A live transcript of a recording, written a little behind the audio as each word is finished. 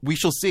we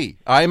shall see.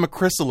 I am a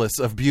chrysalis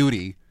of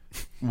beauty.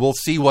 We'll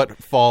see what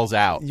falls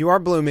out. You are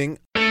blooming.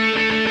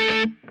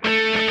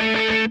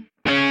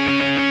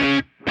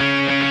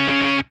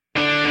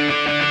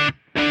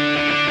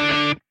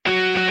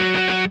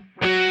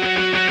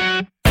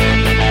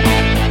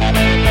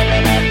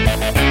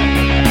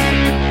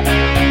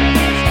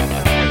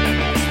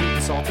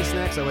 Salty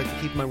snacks. I like to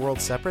keep my world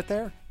separate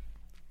there.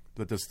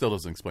 But this still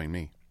doesn't explain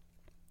me.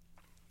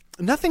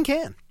 Nothing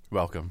can.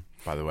 Welcome,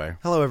 by the way,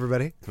 Hello,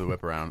 everybody. to the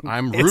whip around.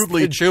 I'm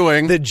rudely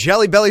chewing. The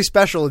Jelly Belly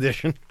Special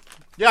Edition.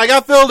 Yeah, I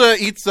got Phil to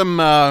eat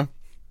some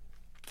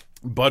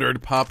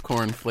buttered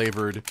popcorn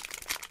flavored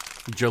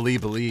Jelly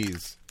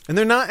Bellies. And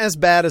they're not as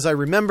bad as I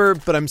remember,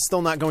 but I'm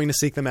still not going to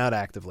seek them out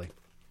actively.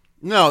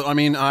 No, I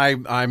mean,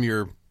 I'm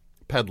your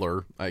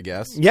peddler, I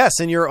guess. Yes,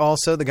 and you're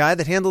also the guy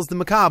that handles the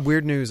macabre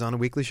weird news on a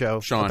weekly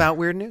show Sean. about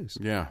weird news.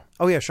 Yeah.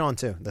 Oh, yeah, Sean,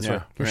 too. That's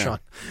right. You're Sean.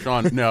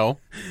 Sean, no.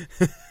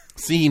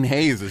 Sean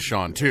Hayes is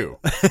Sean, too.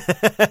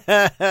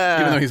 Even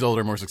though he's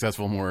older, more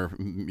successful, more,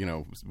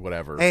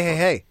 whatever.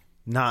 Hey.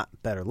 Not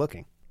better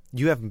looking.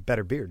 You have a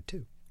better beard,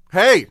 too.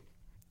 Hey!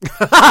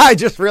 I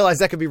just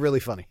realized that could be really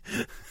funny.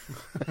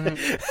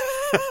 I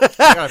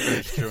gotta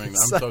finish chewing. I'm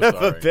so Son of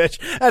sorry. a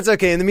bitch. That's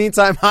okay. In the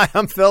meantime, hi,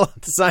 I'm Phil,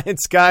 the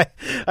science guy.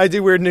 I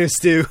do weird news,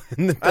 too.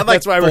 I like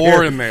That's why we're four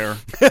here. in there.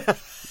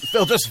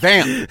 Phil, just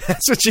vamp.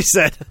 That's what she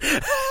said.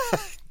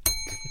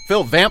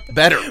 Phil, vamp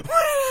better.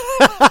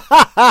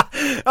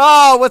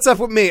 Oh, what's up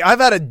with me? I've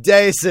had a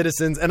day,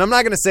 citizens, and I'm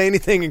not going to say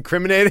anything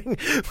incriminating,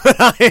 but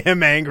I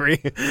am angry.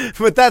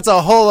 But that's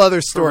a whole other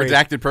story.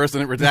 Redacted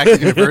person at Redacted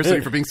University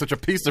for being such a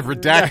piece of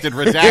redacted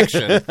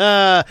redaction.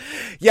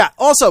 Yeah.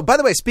 Also, by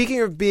the way,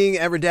 speaking of being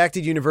at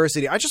Redacted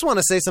University, I just want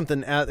to say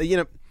something.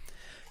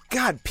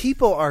 God,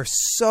 people are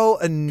so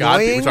annoying. God,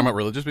 we're talking about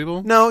religious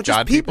people? No, just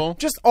God people?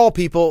 Just all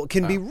people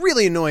can be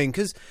really annoying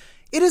because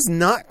it is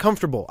not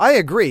comfortable. I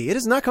agree. It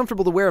is not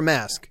comfortable to wear a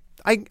mask.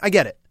 I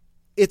get it.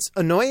 It's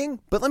annoying,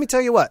 but let me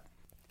tell you what.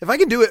 If I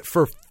can do it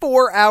for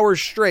 4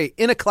 hours straight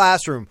in a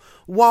classroom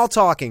while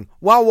talking,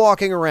 while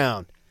walking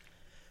around,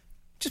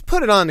 just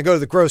put it on to go to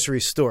the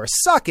grocery store.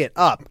 Suck it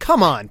up.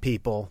 Come on,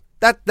 people.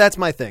 That's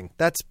my thing.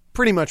 That's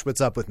pretty much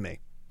what's up with me.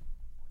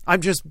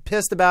 I'm just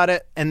pissed about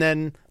it. And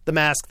then the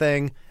mask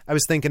thing, I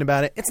was thinking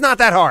about it. It's not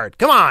that hard.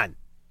 Come on.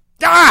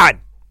 God!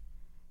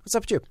 What's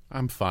up with you?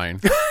 I'm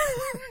fine.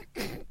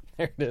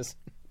 There it is.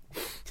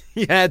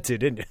 You had to,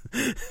 didn't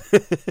you?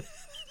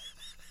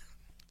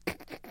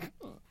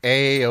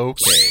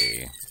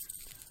 A-okay.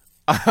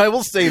 I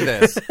will say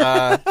this.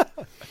 I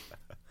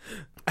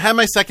had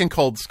my second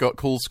cool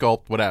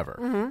sculpt, whatever.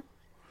 Mm-hmm.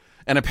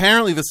 And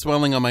apparently the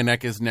swelling on my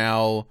neck is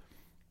now,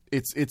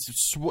 it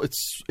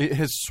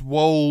has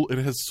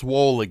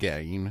swole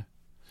again.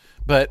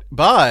 But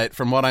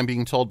from what I'm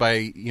being told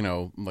by,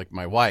 like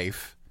my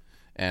wife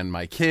and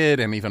my kid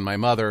and even my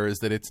mother is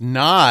that it's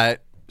not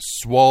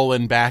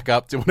swollen back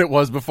up to what it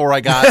was before I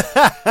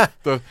got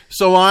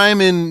so I'm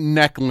in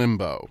neck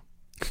limbo.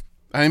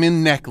 I'm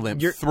in neck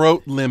limbo,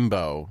 throat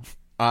limbo.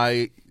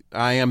 I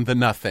am the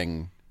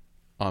nothing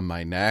on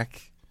my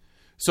neck.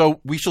 So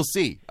we shall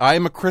see. I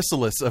am a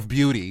chrysalis of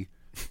beauty.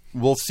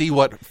 We'll see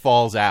what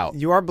falls out.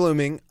 You are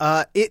blooming.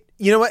 You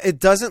know what? It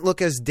doesn't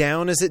look as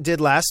down as it did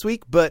last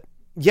week, but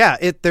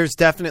yeah, there's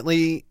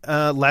definitely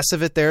less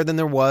of it there than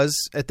there was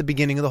at the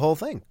beginning of the whole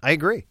thing. I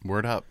agree.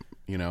 Word up,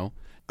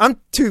 I'm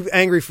too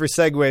angry for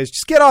segues.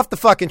 Just get off the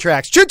fucking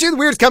tracks. Choo-choo, the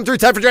weirds come through.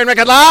 Time for Train Wreck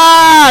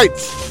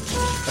Lights!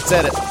 I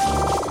said it.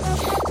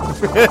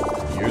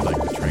 You're like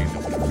the train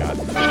that got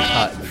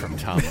cut from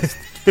Thomas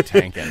the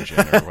Tank Engine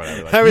or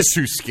whatever. Like, was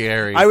too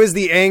scary. I was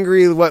the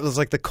angry, what was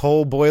like the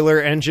coal boiler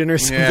engine or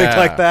something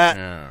like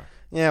that.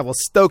 Yeah, well,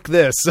 stoke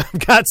this.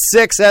 I've got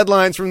 6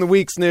 headlines from the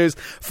week's news.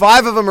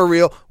 5 of them are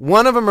real.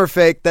 1 of them are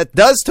fake. That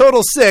does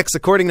total 6,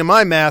 according to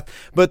my math.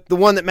 But the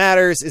one that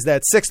matters is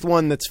that 6th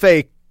one that's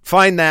fake.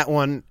 Find that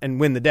one and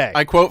win the day.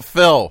 I quote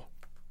Phil,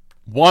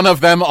 1 of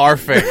them are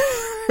fake.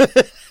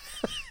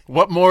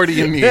 What more do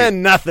you need?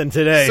 And nothing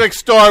today.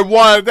 6-star,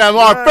 1 of them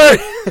are fake.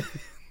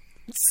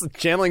 It's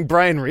channeling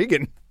Brian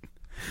Regan.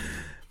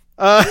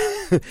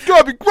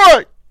 Gotta be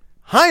great.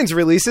 Heinz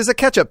releases a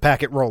ketchup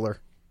packet roller.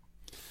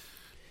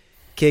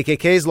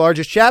 KKK's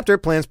largest chapter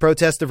plans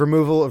protest of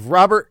removal of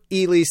Robert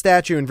E. Lee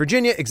statue in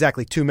Virginia.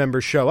 Exactly 2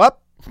 members show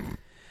up.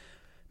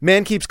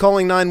 Man keeps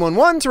calling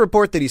 911 to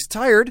report that he's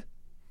tired.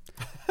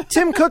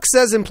 Tim Cook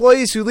says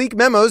employees who leak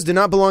memos do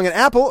not belong at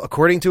Apple,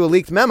 according to a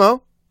leaked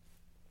memo.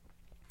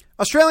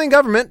 Australian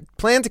government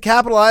plan to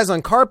capitalize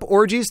on carp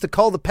orgies to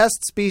cull the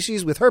pest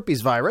species with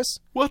herpes virus.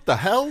 What the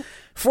hell?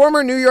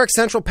 Former New York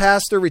Central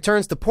pastor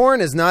returns to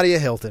porn as Nadia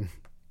Hilton.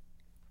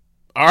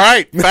 All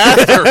right,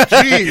 faster.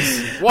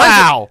 Jeez.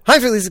 Wow.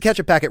 Heinz releases a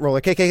ketchup packet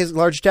roller. KKK's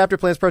largest chapter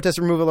plans protest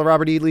removal of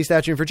Robert E. Lee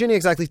statue in Virginia.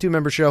 Exactly 2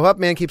 members show up.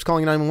 Man keeps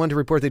calling 911 to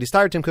report that he's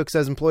tired. Tim Cook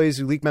says employees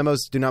who leak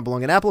memos do not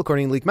belong at Apple,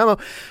 according to leaked memo.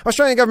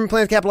 Australian government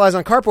plans to capitalize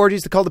on carp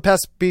orgies to cull the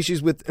pest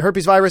species with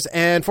herpes virus.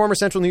 And former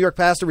Central New York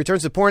pastor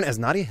returns to porn as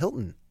Nadia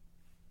Hilton.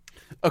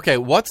 Okay,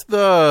 what's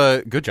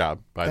the... Good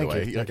job, by the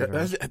way. Thank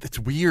you. It's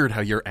weird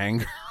how your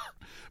anger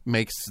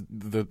makes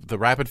the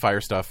rapid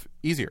fire stuff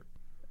easier.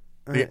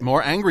 The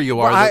more angry you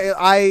are,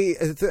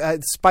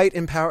 spite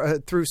empower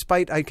through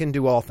spite. I can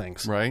do all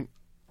things. Right.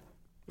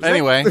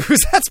 Anyway,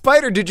 was that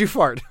spite or did you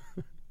fart?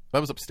 That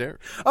was upstairs.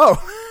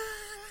 Oh.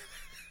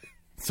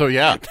 So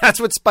yeah, that's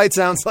what spite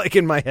sounds like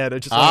in my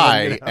head.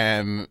 I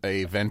am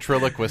a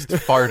ventriloquist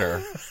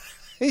farter.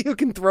 You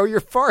can throw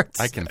your farts.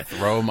 I can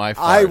throw my farts.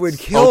 I would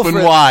kill Open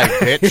wide,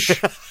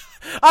 bitch.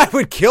 I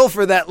would kill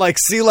for that, like,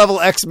 sea-level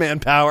X-Man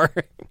power.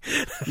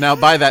 Now,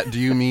 by that, do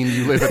you mean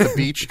you live at the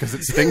beach because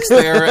it stinks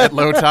there at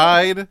low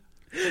tide?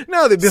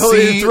 No, the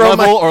ability sea to throw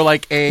level or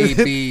like A,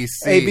 B,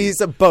 C? A,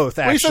 B's of both,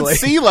 actually. We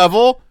said sea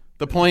level.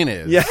 The point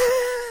is. Yeah.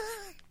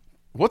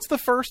 What's the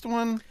first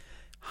one?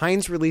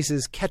 Heinz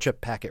releases ketchup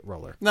packet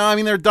roller. No, I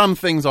mean, they're dumb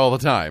things all the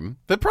time.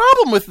 The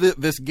problem with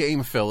this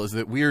game, Phil, is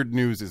that weird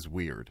news is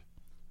weird.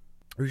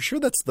 Are you sure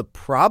that's the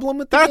problem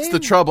with That's the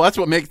trouble. That's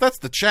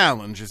the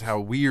challenge, is how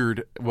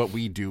weird what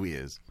we do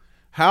is.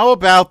 How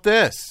about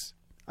this?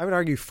 I would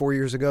argue 4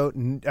 years ago,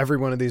 every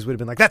one of these would have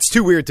been like, that's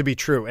too weird to be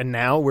true. And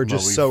now we're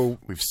just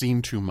we've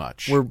seen too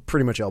much. We're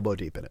pretty much elbow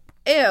deep in it.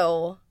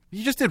 Ew.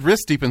 You just did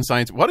wrist deep in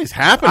science. What is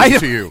happening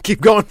to you?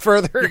 Keep going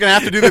further. You're going to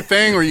have to do the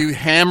thing where you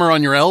hammer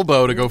on your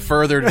elbow to go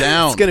further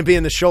down. It's going to be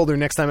in the shoulder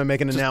next time I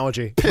make an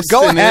analogy.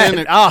 Go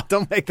ahead.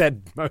 Don't make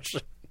that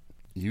motion.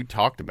 You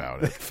talked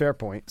about it. Fair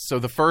point. So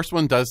the first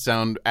one does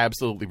sound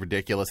absolutely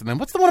ridiculous. And then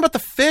what's the one about the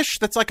fish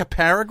that's like a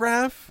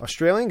paragraph?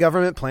 Australian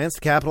government plans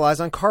to capitalize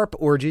on carp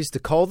orgies to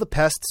cull the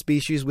pest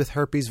species with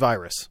herpes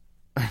virus.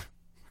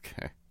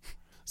 Okay.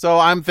 So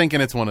I'm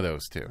thinking it's one of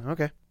those two.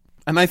 Okay.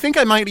 And I think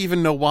I might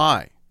even know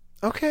why.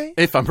 Okay.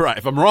 If I'm right.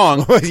 If I'm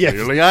wrong, yeah.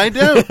 Clearly I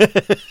do.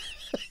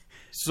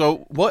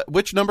 So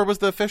which number was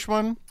the fish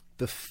one?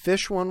 The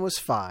fish one was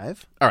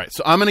 5. All right.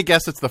 So I'm going to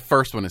guess it's the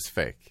first one is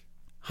fake.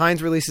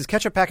 Heinz releases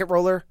ketchup packet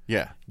roller.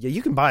 Yeah. Yeah,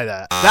 you can buy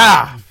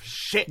that.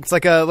 Shit. It's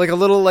like a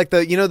little, like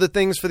the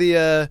things for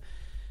the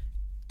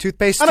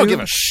toothpaste I don't tube?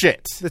 give a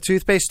shit. The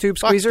toothpaste tube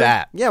Fuck squeezer?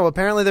 that. Yeah, well,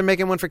 apparently they're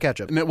making one for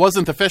ketchup. And it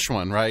wasn't the fish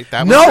one, right?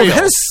 That was No, real.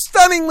 that is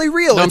stunningly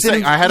real. No,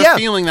 I had a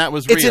feeling that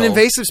was real. It's an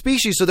invasive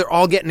species, so they're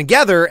all getting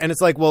together, and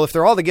it's like, well, if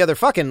they're all together,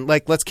 fucking,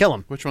 like, let's kill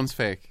them. Which one's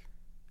fake?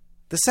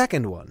 The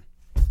second one.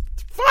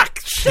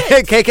 Fuck,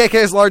 shit.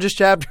 KKK's largest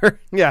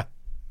chapter. Yeah.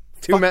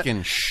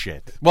 Fucking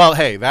shit. Well,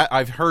 hey, that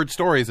I've heard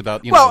stories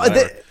about, and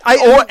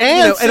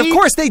of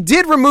course they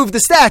did remove the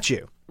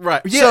statue.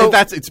 Right. Yeah, so,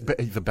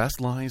 the best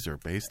lies are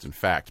based in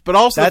fact. But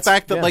also the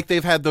fact that like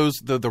they've had those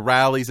the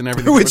rallies and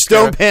everything which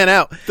don't pan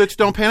out. Which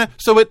don't pan out.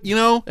 So it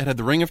had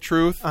the ring of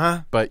truth,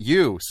 but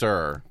you,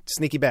 sir,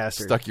 sneaky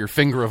bastard, stuck your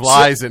finger of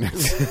lies in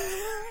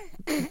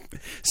it.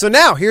 So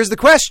now here's the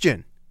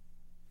question.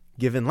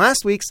 Given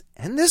last week's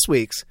and this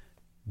week's,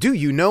 do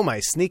you know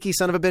my sneaky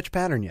son of a bitch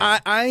pattern yet?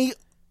 I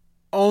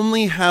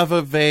only have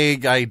a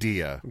vague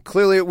idea.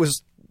 Clearly it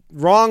was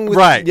wrong with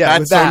right. Yeah,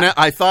 with that. So now,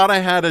 I thought I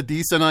had a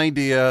decent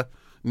idea.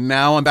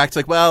 Now I'm back to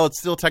like, well, it's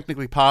still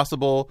technically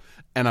possible,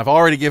 and I've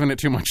already given it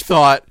too much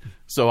thought,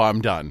 so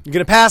I'm done. You're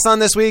going to pass on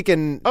this week?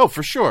 Oh,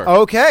 for sure.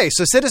 Okay,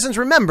 so citizens,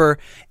 remember...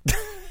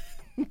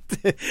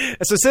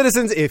 So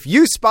citizens, if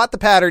you spot the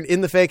pattern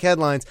in the fake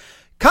headlines,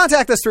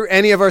 contact us through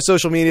any of our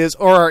social medias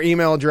or our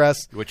email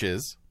address. Which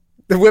is?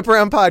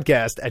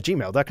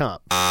 thewhiparoundpodcast@gmail.com.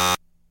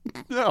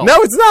 No,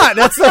 it's not.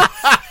 That's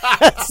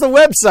the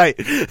website.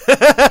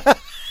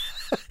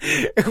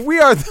 We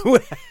are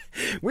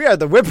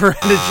the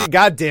whiparound.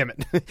 God damn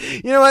it!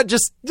 You know what?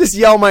 Just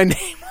yell my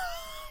name.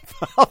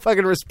 I'll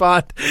fucking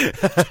respond.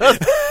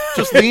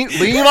 Just lean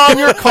on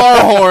your car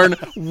horn.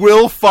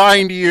 We'll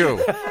find you.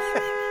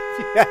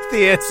 That's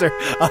the answer.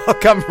 I'll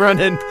come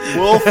running.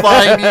 We'll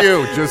find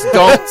you. Just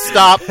don't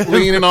stop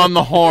leaning on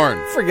the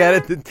horn.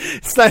 Forget it.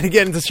 It's time to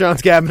get into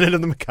Sean's Cabinet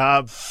of the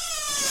Macabre.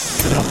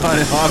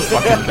 I'm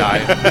fucking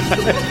dying.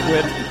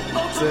 Quit.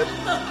 That's it.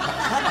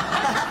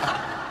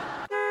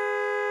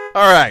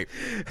 All right.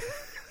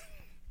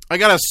 I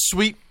got a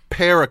sweet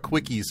pair of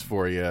quickies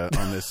for you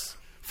on this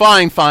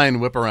fine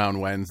Whip Around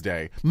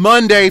Wednesday.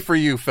 Monday for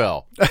you,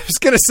 Phil. I was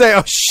going to say,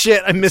 oh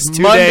shit, I missed 2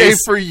 days. Monday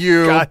for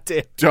you. God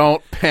damn.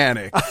 Don't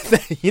panic.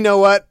 You know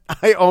what?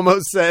 I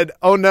almost said,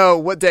 oh no,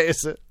 what day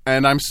is it?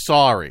 And I'm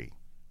sorry.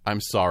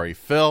 I'm sorry,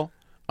 Phil.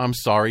 I'm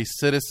sorry,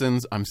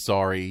 citizens. I'm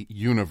sorry,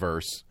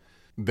 universe.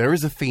 There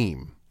is a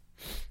theme.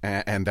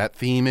 And that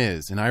theme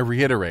is, and I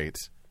reiterate,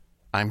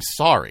 I'm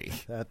sorry.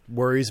 That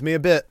worries me a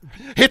bit.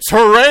 It's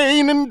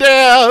rain and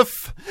death.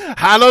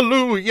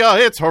 Hallelujah.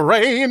 It's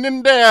rain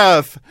and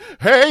death.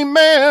 Hey,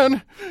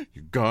 man,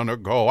 you're gonna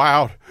go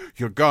out.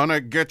 You're gonna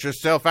get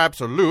yourself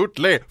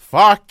absolutely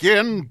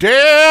fucking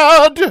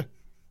dead.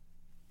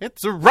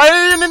 It's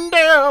rain and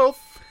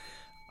death.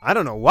 I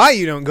don't know why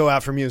you don't go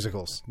out for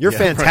musicals. You're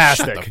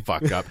fantastic. Shut the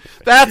fuck up.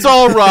 That's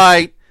all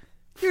right.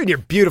 You and your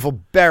beautiful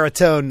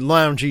baritone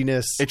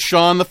lounginess. It's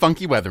Sean the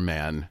Funky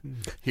Weatherman,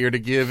 here to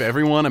give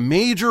everyone a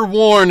major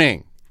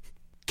warning.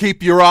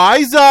 Keep your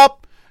eyes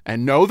up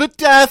and know that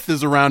death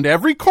is around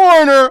every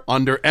corner,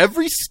 under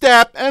every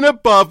step, and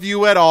above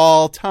you at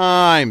all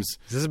times.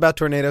 Is this about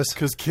tornadoes?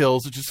 Because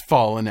kills are just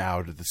falling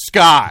out of the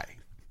sky.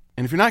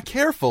 And if you're not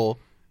careful,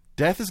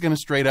 death is going to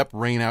straight up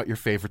rain out your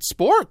favorite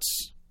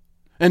sports.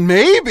 And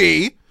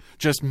maybe,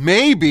 just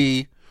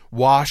maybe,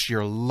 wash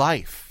your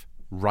life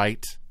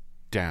right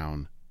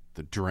down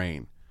the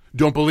drain.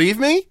 Don't believe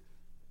me?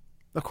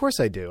 Of course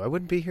I do. I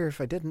wouldn't be here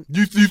if I didn't.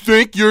 You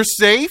think you're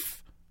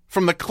safe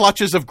from the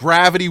clutches of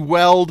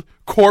gravity-welled,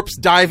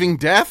 corpse-diving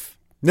death?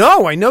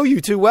 No, I know you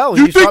too well.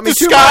 You think the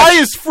sky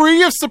is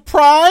free of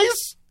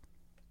surprise?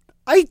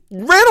 I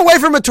ran away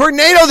from a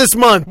tornado this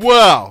month.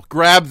 Well,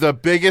 grab the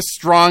biggest,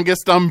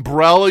 strongest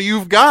umbrella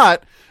you've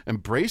got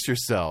and brace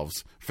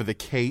yourselves for the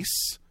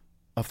case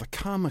of the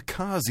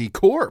kamikaze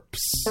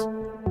corpse.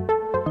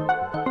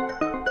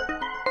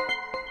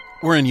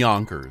 We're in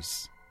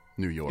Yonkers,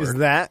 New York. Is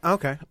that?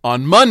 Okay.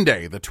 On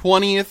Monday, the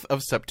 20th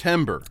of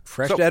September.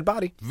 Fresh dead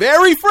body.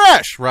 Very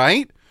fresh,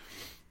 right?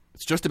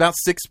 It's just about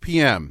 6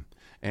 p.m.,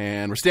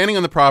 and we're standing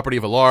on the property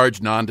of a large,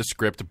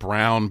 nondescript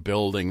brown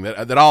building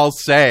that I'll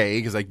say,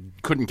 because I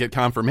couldn't get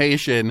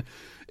confirmation,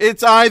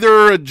 it's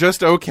either a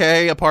just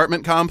okay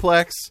apartment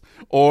complex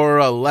or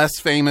a less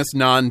famous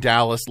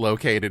non-Dallas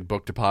located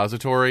book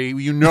depository.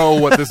 You know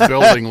what this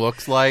building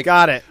looks like.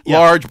 Got it. Yep.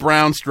 Large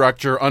brown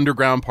structure,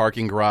 underground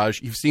parking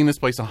garage. You've seen this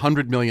place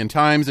 100 million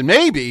times, and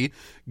maybe,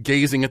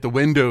 gazing at the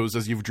windows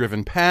as you've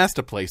driven past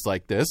a place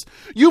like this,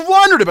 you've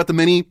wondered about the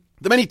many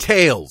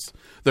tales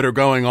that are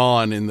going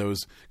on in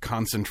those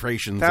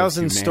concentrations of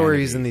 1,000 humanity.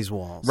 stories in these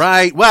walls.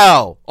 Right.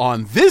 Well,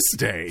 on this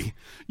day,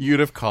 you'd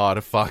have caught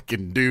a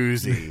fucking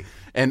doozy.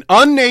 An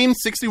unnamed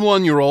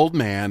 61-year-old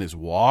man is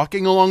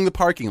walking along the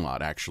parking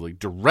lot, actually,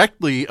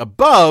 directly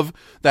above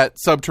that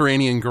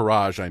subterranean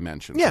garage I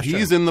mentioned. Yeah, so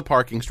he's in the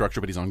parking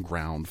structure, but he's on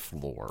ground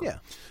floor.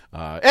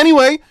 Yeah.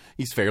 Anyway,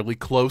 he's fairly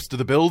close to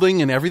the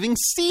building, and everything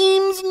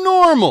seems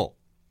normal.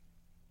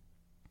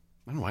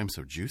 I don't know why I'm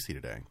so juicy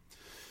today.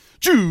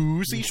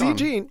 Juicy Sean.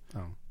 Gene.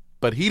 Oh.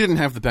 But he didn't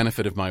have the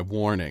benefit of my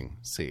warning,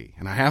 see.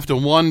 And I have to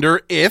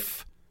wonder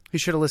if... He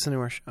should have listened to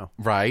our show.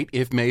 Right.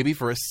 If maybe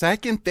for a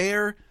second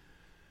there,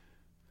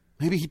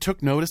 maybe he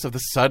took notice of the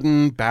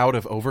sudden bout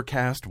of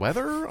overcast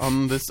weather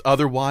on this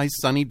otherwise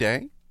sunny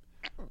day.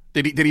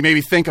 Did he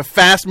maybe think a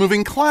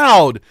fast-moving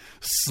cloud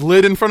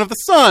slid in front of the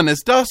sun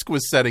as dusk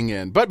was setting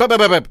in? But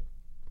I'm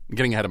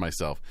getting ahead of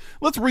myself.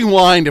 Let's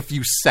rewind a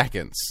few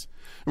seconds.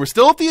 We're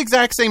still at the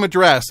exact same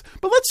address,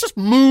 but let's just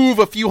move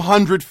a few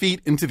hundred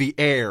feet into the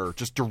air,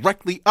 just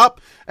directly up,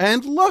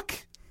 and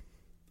look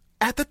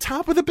at the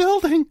top of the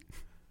building.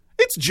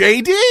 It's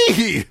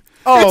JD.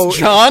 Oh, it's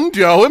John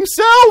Doe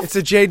himself. It's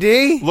a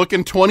JD?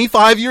 Looking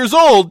 25 years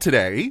old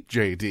today,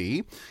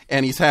 JD,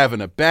 and he's having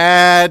a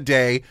bad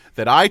day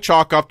that I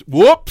chalk up to,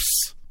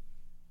 whoops,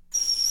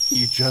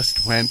 he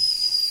just went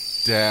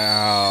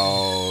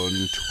down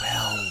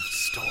 12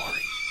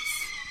 stories.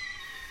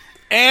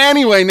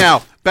 Anyway,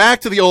 now,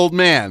 back to the old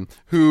man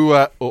who,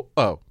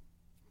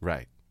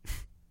 right.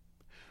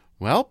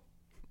 Well,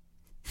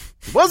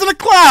 it wasn't a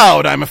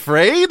cloud, I'm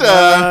afraid.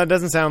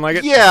 Doesn't sound like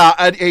it. Yeah,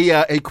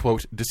 a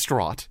quote,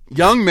 distraught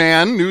young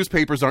man,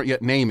 newspapers aren't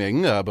yet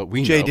naming, but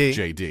we know,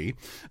 JD,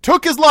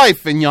 took his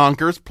life in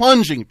Yonkers,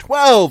 plunging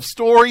 12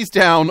 stories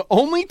down,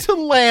 only to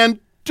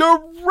land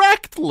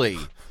directly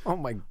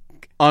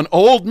on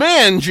old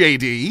man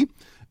JD,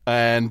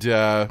 and,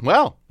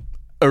 well,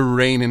 a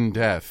rain in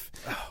death.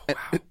 Oh,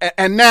 wow.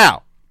 And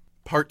now,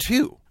 part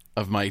 2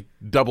 of my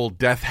double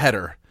death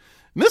header.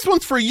 And this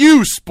one's for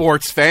you,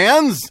 sports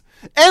fans.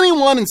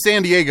 Anyone in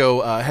San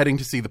Diego heading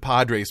to see the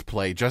Padres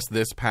play just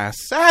this past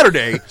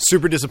Saturday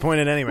super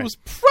disappointed anyway. Was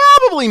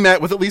probably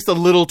met with at least a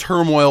little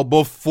turmoil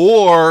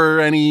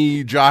before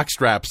any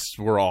jockstraps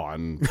were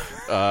on.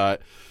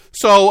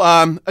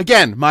 So,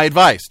 again, my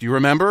advice. Do you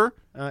remember?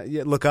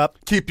 Yeah, look up.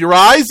 Keep your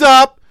eyes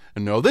up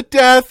and know that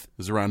death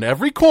is around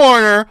every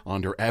corner,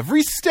 under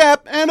every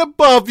step, and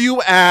above you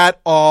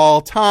at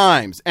all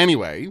times.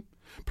 Anyway,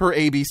 per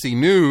ABC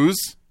News...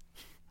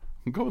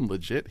 I'm going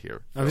legit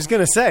here. I was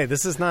going to say,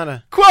 this is not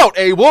a... Quote,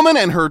 a woman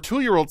and her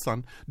 2-year-old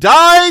son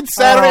died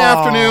Saturday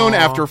afternoon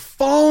after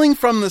falling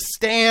from the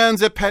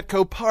stands at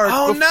Petco Park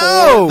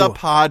before the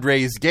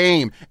Padres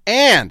game.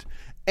 And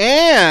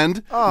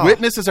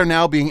witnesses are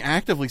now being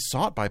actively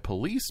sought by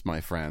police, my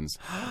friends.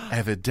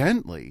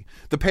 Evidently.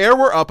 The pair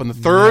were up on the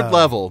third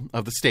level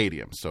of the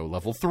stadium, so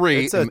level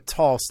 3. It's a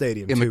tall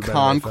stadium, in the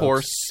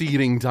concourse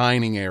seating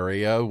dining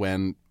area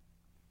when,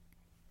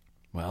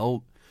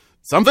 well...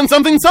 Something,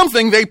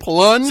 they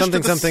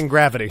plunged...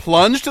 gravity.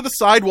 Plunged to the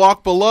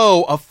sidewalk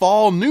below a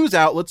fall news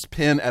outlet's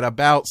pin at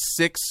about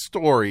 6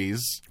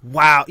 stories.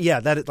 Wow. Yeah,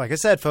 that is, like I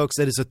said, folks,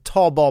 that is a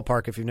tall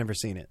ballpark if you've never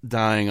seen it.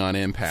 Dying on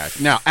impact.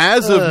 Now,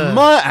 as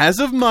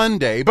of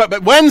Monday,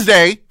 but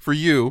Wednesday, for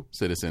you,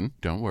 citizen,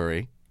 don't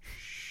worry.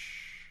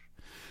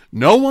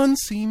 No one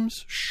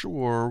seems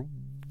sure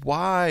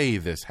why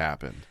this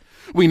happened.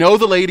 We know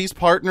the lady's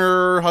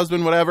partner,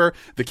 husband, whatever,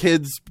 the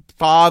kid's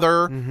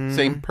father,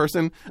 same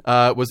person,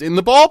 was in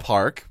the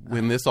ballpark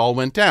when this all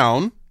went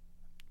down.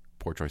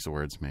 Poor choice of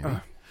words, maybe.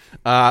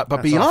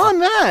 But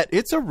beyond that,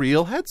 it's a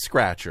real head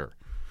scratcher.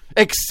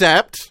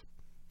 Except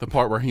the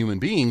part where human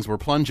beings were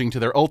plunging to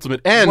their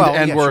ultimate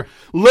end were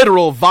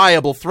literal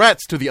viable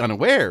threats to the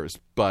unawares.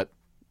 But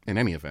in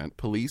any event,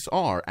 police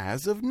are,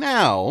 as of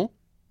now,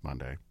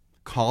 Monday,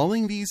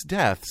 calling these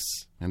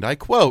deaths, and I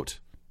quote,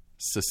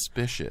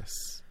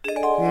 suspicious.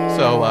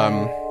 So,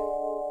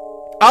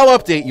 I'll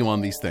update you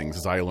on these things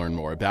as I learn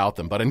more about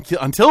them. But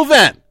until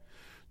then,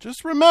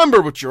 just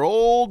remember what your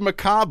old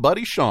macabre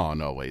buddy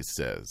Sean always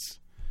says.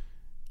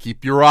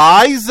 Keep your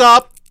eyes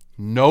up.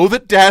 Know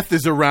that death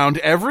is around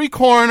every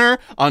corner,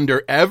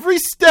 under every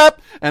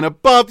step, and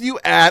above you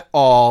at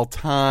all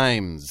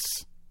times.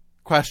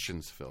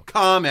 Questions, Phil?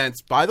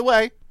 Comments? By the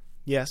way,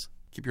 Yes.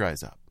 keep your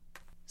eyes up.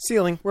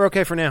 Ceiling. We're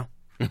okay for now.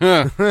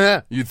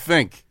 You'd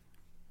think.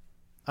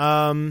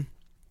 Okay.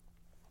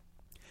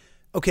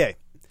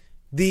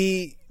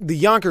 The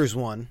Yonkers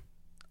one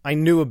I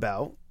knew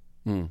about.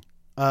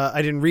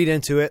 I didn't read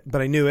into it,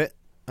 but I knew it.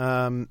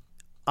 I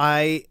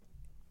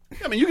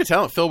mean, you could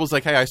tell. Phil was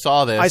like, "Hey, I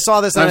saw this. I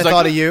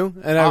thought of you,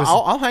 and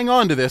I'll hang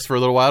on to this for a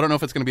little while. I don't know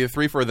if it's going to be a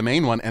 3 for the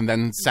main one." And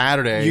then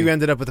Saturday, you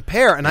ended up with a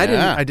pair, and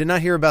Yeah. I did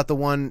not hear about the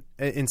one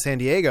in San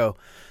Diego.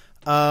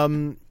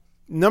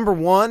 Number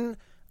one,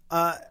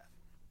 the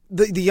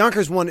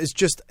Yonkers one is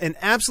just an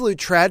absolute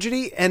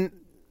tragedy, and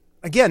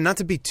again, not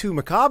to be too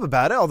macabre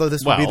about it, although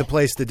this would be the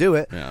place to do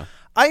it. Yeah.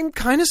 I'm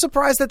kind of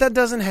surprised that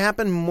doesn't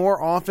happen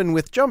more often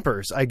with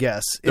jumpers, I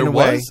guess, in a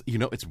way.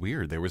 It's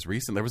weird. There was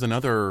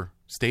another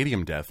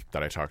stadium death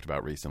that I talked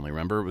about recently.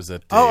 Remember? It was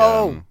at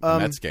the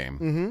Mets game.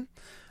 Mm-hmm.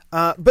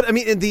 But I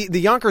mean, the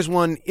Yonkers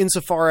one,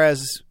 insofar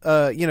as,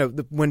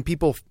 when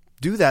people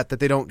do that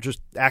they don't just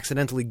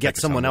accidentally get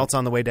someone else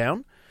on the way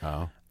down.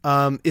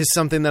 Is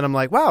something that I'm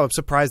like, wow, I'm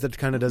surprised that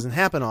kind of doesn't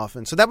happen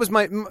often. So that was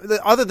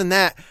other than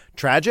that,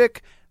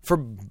 tragic. For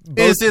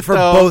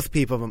both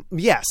people of them.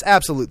 Yes,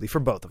 absolutely, for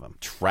both of them.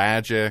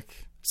 Tragic.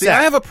 See, Sad.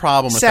 I have a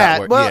problem with sad.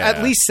 that word. Well, Yeah.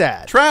 at least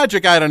sad.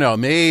 Tragic, I don't know.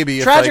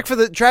 Maybe tragic for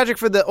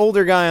the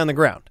older guy on the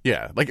ground.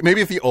 Yeah, like maybe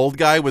if the old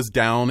guy was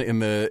down in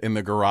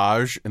the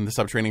garage, in the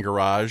subterranean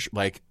garage,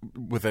 like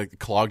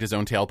clogged his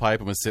own tailpipe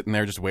and was sitting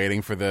there just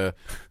waiting for the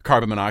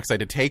carbon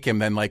monoxide to take him,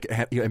 then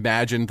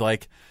imagined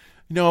like,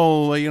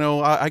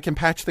 I can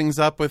patch things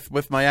up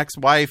with my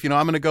ex-wife. I'm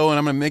going to go and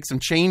I'm going to make some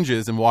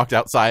changes, and walked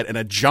outside and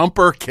a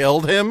jumper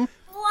killed him.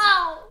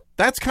 Wow.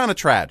 That's kind of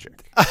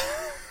tragic.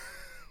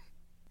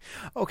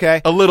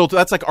 Okay. A little.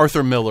 That's like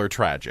Arthur Miller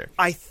tragic.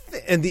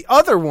 And the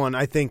other one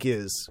I think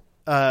is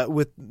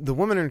with the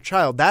woman and her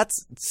child.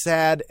 That's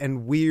sad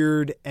and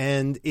weird.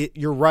 And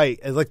you're right.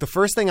 Like the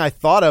first thing I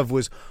thought of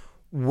was,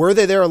 were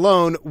they there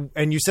alone?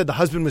 And you said the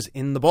husband was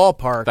in the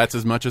ballpark. That's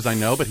as much as I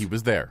know, but he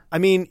was there. I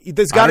mean, I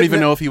don't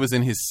even know if he was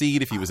in his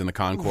seat, if he was in the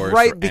concourse,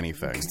 right, or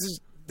anything.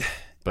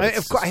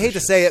 Of course, I hate to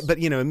say it, but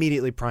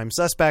immediately prime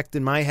suspect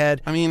in my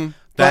head. I mean,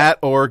 that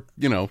or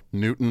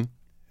Newton.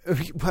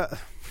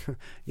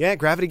 Yeah,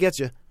 gravity gets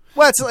you.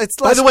 Well, it's less.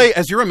 By the way,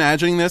 as you're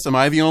imagining this, am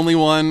I the only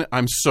one?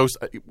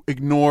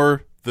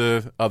 Ignore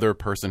the other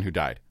person who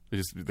died.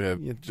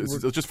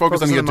 Just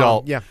focus on the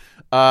adult. Yeah.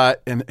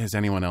 And is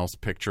anyone else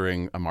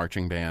picturing a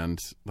marching band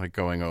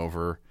going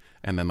over,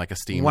 and then like a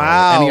steamroller?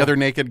 Wow. Any other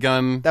Naked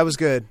Gun? That was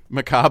good.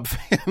 Macabre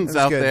fans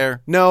out good.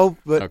 there? No,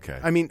 but okay.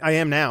 I mean, I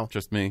am now.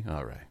 Just me.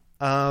 All right.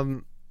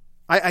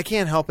 I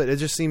can't help it. It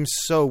just seems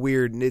so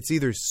weird, and it's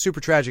either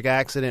super tragic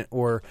accident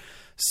or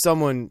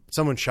someone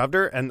shoved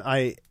her. And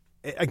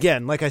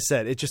again, like I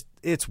said,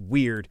 it's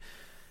weird.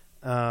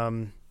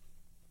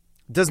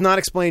 Does not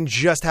explain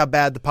just how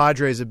bad the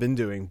Padres have been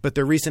doing, but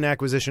their recent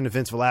acquisition of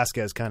Vince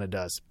Velasquez kind of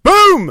does.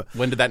 Boom!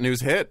 When did that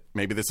news hit?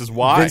 Maybe this is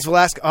why. Vince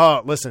Velasquez.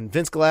 Oh, listen,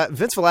 Vince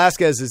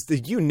Velasquez is.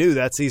 You knew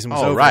that season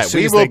was over. All right, as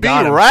soon we as will they be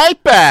got him.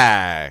 right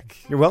back.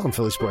 You're welcome,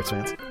 Philly sports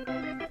fans.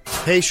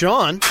 Hey,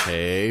 Sean.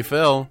 Hey,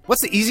 Phil.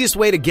 What's the easiest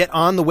way to get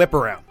on the whip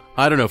around?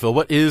 I don't know, Phil.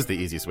 What is the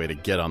easiest way to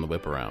get on the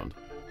whip around?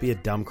 Be a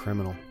dumb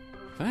criminal.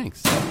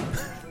 Thanks.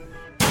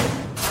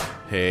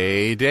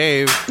 Hey,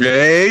 Dave.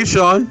 Hey,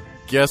 Sean.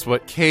 Guess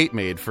what Kate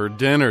made for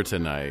dinner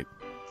tonight?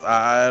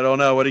 I don't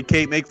know. What did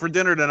Kate make for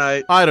dinner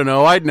tonight? I don't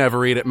know. I'd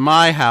never eat at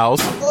my house.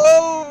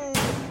 Oh!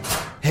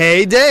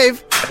 Hey,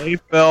 Dave. Hey,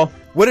 Phil.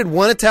 What did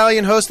one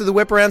Italian host of the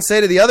whip around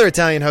say to the other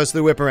Italian host of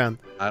the whip around?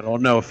 I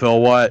don't know, Phil.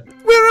 What?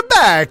 We're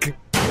back.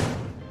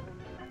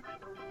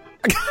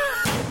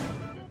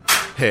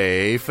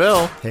 Hey,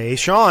 Phil. Hey,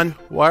 Sean.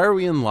 Why are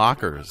we in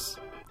lockers?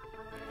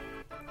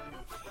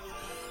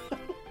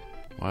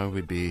 Why would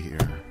we be here?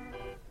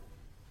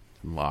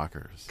 In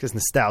lockers. Because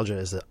nostalgia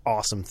is an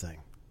awesome thing.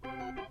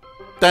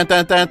 Dun,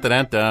 dun, dun, dun,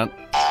 dun, dun.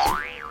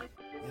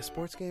 Yeah,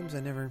 sports games,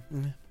 I never...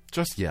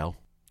 Just yell.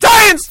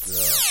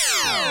 Science!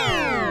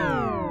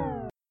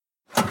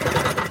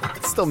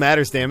 It still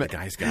matters, damn it. The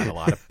guy's got a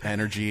lot of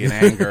energy and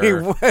anger.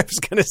 I was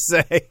going to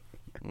say.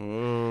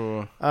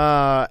 Ooh.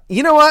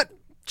 You know what,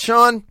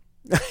 Sean?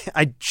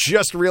 I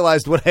just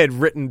realized what I had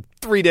written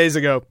 3 days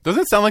ago.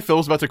 Doesn't it sound like Phil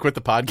was about to quit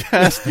the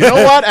podcast? You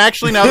know what?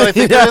 Actually, now that I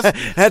think of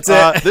this, that's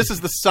it. This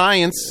is the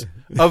science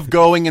of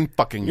going and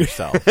fucking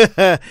yourself.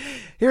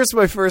 Here's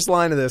my first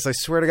line of this. I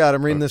swear to God,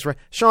 I'm reading this right.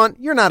 Sean,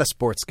 you're not a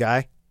sports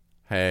guy.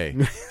 Hey.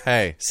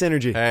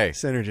 Synergy. Hey.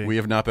 Synergy. We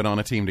have not been on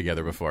a team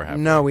together before, have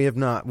we? No, we have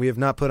not. We have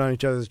not put on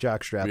each other's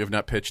jockstrap. We have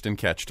not pitched and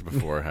catched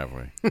before, have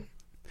we?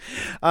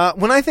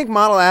 When I think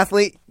model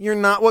athlete, you're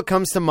not what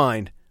comes to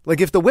mind. Like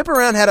if the whip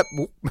around had a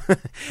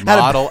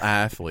Model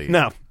athlete.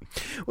 no,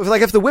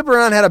 like if the whip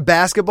around had a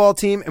basketball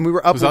team and we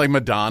were up. Was that like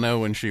Madonna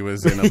when she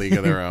was in A League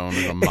of Their Own?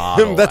 As a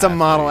model. That's a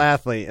model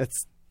athlete.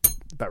 That's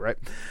about right.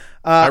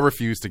 I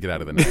refuse to get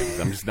out of the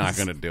 90s. I'm just not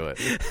going to do it.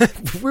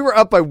 We were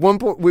up by 1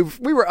 point.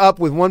 We were up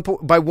with 1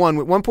 point by 1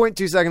 with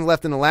 1.2 seconds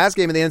left in the last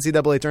game of the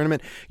NCAA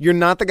tournament. You're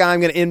not the guy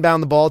I'm going to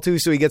inbound the ball to,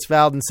 so he gets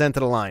fouled and sent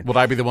to the line. Would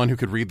I be the one who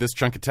could read this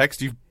chunk of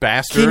text, you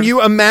bastard? Can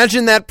you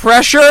imagine that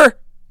pressure?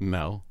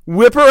 No.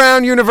 Whip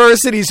around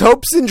university's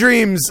hopes and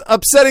dreams,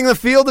 upsetting the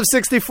field of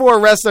 64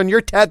 rests on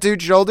your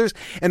tattooed shoulders,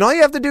 and all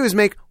you have to do is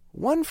make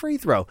one free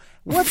throw.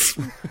 What's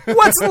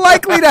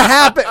likely to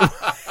happen?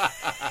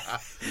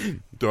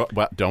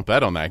 Don't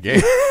bet on that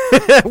game.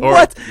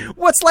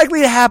 What's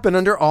likely to happen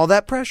under all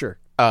that pressure?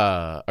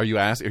 Are you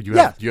asking? Do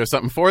Yeah. you have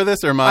something for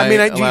this, or am I? I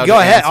mean, allowed go to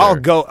ahead. answer? I'll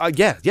go.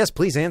 Yes,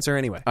 please answer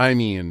anyway. I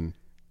mean,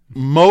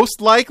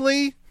 most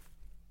likely,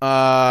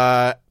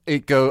 I'm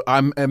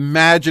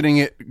imagining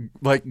it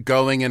like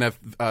going in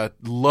a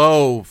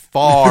low,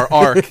 far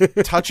arc,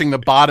 touching the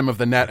bottom of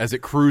the net as it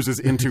cruises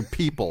into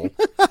people.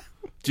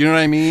 Do you know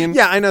what I mean?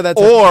 Yeah, I know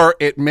that's. Or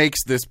it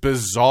makes this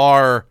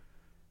bizarre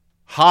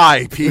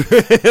high peak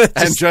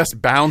and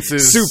just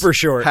bounces super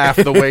short half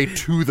the way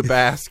to the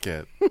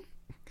basket.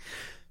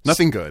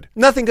 Nothing good.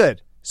 Nothing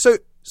good. So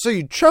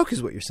you choke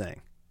is what you're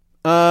saying.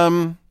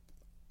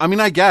 I mean,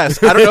 I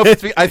guess. I don't know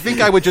if I think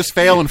I would just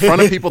fail in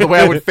front of people the way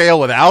I would fail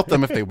without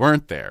them if they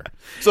weren't there.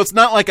 So it's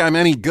not like I'm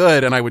any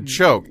good and I would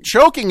choke.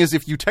 Choking is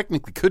if you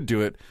technically could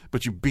do it,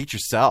 but you beat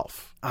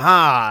yourself.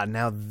 Ah,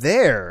 now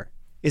there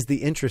is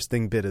the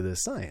interesting bit of the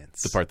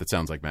science. The part that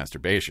sounds like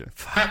masturbation.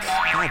 God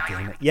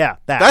damn it. Yeah,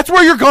 that. That's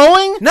where you're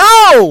going? No!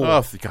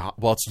 Oh, God.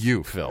 Well, it's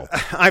you, Phil.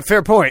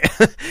 Fair point.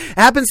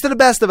 Happens to the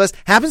best of us.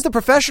 Happens to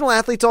professional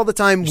athletes all the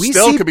time.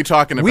 Could be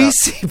talking about. We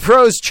see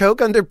pros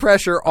choke under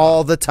pressure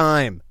all the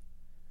time.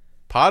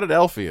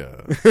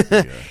 Potadelphia.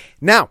 Yeah.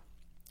 Now,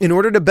 in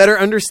order to better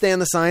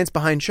understand the science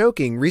behind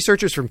choking,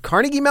 researchers from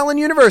Carnegie Mellon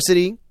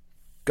University,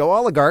 go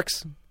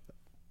oligarchs.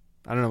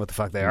 I don't know what the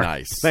fuck they are.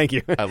 Nice. Thank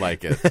you. I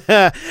like it.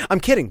 I'm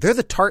kidding. They're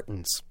the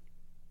Tartans.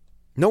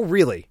 No,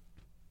 really.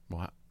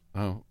 What?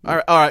 Oh,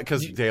 all right.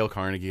 Because Dale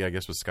Carnegie, I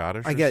guess, was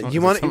Scottish. I get. Something,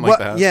 You want? something What?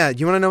 like that? Yeah.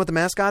 You want to know what the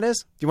mascot is?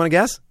 Do you want to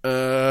guess?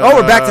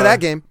 We're back to that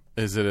game.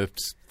 Is it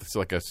it's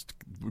like a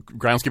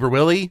groundskeeper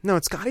Willie? No,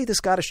 it's Scotty the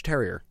Scottish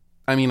Terrier.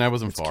 I mean, I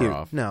wasn't far Cute.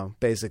 off. No,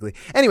 basically.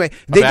 Anyway,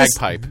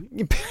 Bagpipe.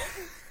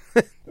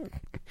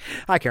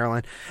 Hi,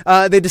 Caroline.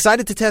 They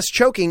decided to test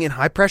choking in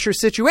high pressure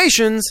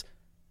situations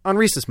on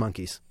rhesus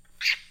monkeys.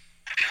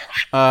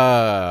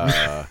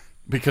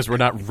 Because we're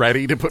not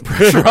ready to put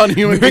pressure on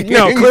human beings.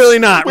 No, clearly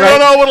not. We right? don't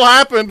know what'll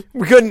happen.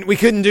 We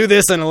couldn't do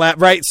this in a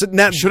lab, right? So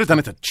now, Should have done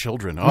it to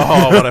children.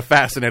 Oh, what a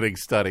fascinating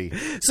study.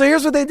 So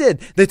here's what they did.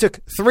 They took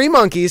 3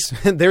 monkeys.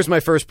 There's my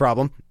first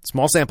problem.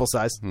 Small sample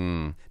size.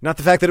 Not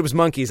the fact that it was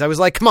monkeys. I was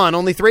like, come on,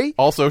 only 3?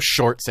 Also,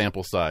 short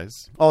sample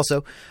size.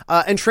 Also.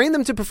 And trained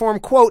them to perform,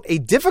 quote, a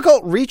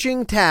difficult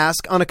reaching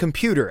task on a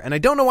computer. And I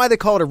don't know why they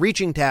call it a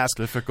reaching task.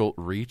 Difficult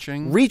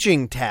reaching?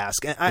 Reaching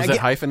task. Is it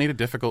hyphenated?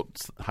 Difficult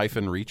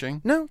hyphen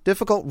reaching? No,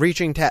 difficult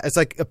reaching task. It's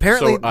like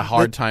apparently... So a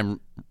hard time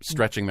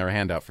stretching their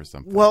hand out for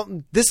something.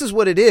 Well, this is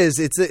what it is.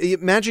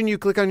 Imagine you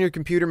click on your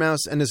computer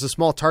mouse and as a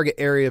small target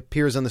area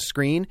appears on the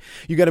screen.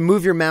 You got to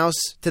move your mouse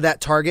to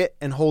that target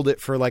and hold it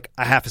for like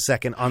a half a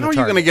second on the target.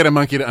 How are you going to get a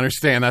monkey to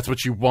understand that's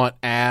what you want,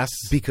 ass?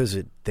 Because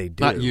they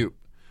do. Not you.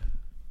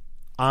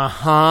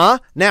 Uh-huh.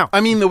 Now, I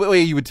mean, the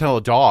way you would tell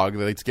a dog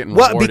that it's getting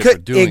rewarded for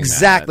doing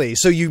exactly. that.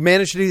 So you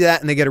manage to do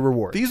that and they get a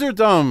reward. These are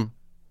dumb.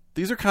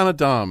 These are kind of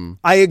dumb.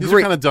 I agree. These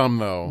are kind of dumb,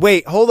 though.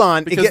 Wait, hold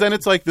on. Because then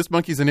it's like, this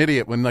monkey's an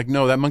idiot, when like,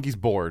 no, that monkey's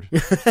bored.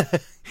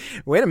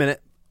 Wait a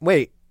minute.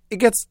 Wait. It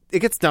gets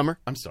dumber.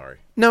 I'm sorry.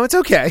 No, it's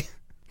okay.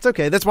 It's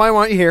okay. That's why I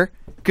want you here.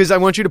 Because I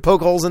want you to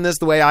poke holes in this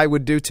the way I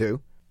would do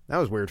too. That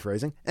was weird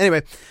phrasing.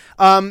 Anyway.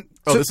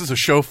 This is a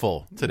show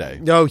full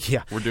today. Oh,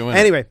 yeah. We're doing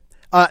Anyway.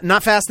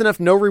 Not fast enough,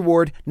 no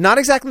reward. Not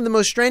exactly the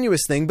most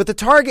strenuous thing, but the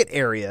target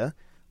area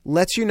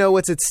lets you know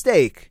what's at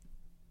stake.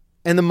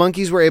 And the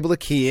monkeys were able to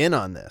key in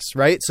on this,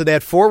 right? So they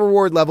had 4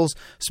 reward levels: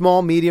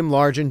 small, medium,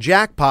 large, and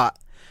jackpot,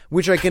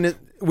 which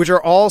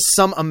are all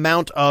some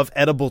amount of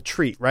edible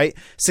treat, right?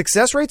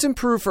 Success rates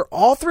improved for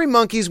all 3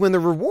 monkeys when the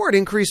reward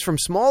increased from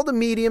small to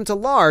medium to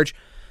large,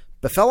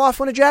 but fell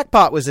off when a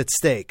jackpot was at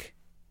stake.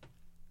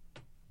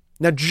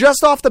 Now,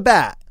 just off the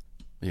bat,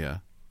 Yeah.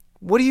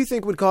 what do you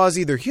think would cause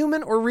either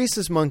human or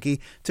rhesus monkey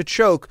to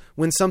choke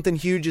when something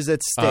huge is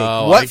at stake?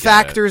 Oh, I what get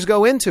factors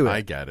go into it?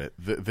 I get it.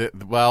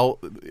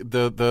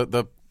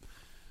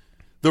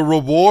 The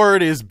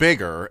reward is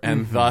bigger,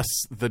 and thus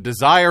the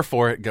desire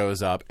for it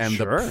goes up, and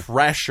the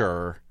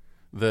pressure,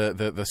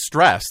 the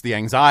stress, the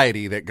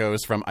anxiety that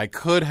goes from I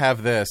could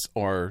have this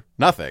or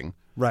nothing.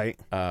 Right.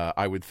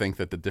 I would think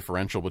that the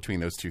differential between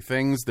those two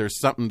things, there's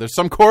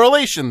some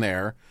correlation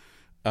there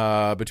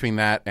between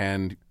that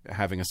and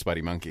having a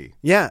sweaty monkey.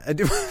 Yeah. I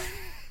do.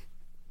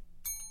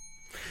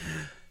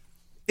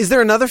 Is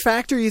there another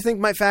factor you think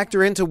might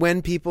factor into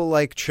when people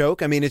like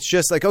choke? I mean, it's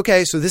just like,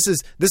 okay, so this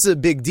is a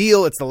big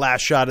deal. It's the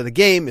last shot of the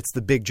game. It's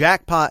the big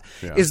jackpot.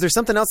 Yeah. Is there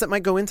something else that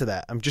might go into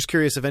that? I'm just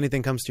curious if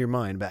anything comes to your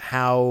mind about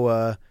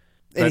how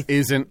that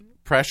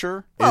isn't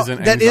pressure,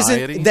 isn't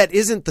anxiety. That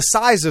isn't the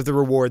size of the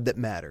reward that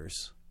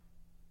matters.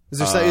 Is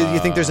there you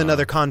think there's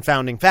another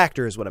confounding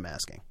factor? Is what I'm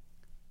asking.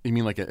 You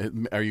mean like?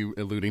 Are you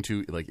alluding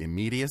to like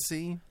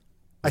immediacy?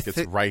 Like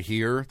it's right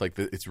here, like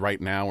it's right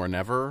now or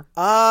never.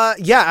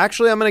 Yeah.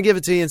 Actually, I'm going to give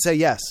it to you and say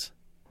yes.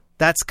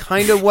 That's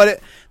kind of what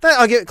it.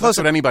 I'll get close.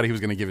 That's what anybody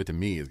who's going to give it to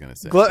me is going to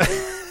say.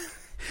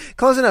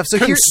 Close enough. So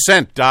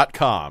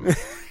Consent.com.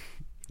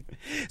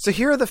 So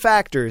here are the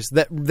factors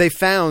that they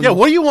found. Yeah,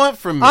 what do you want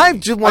from me? I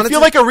feel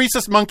like a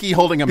rhesus monkey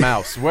holding a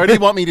mouse. What do you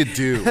want me to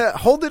do?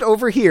 Hold it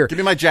over here. Give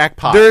me my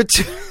jackpot.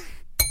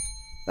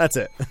 That's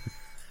it.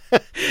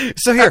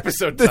 So here,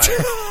 episode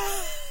title.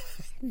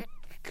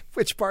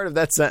 Which part of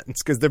that sentence?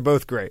 Because they're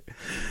both great.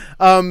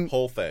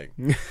 Whole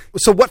thing.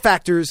 So what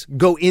factors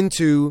go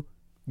into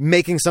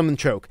making someone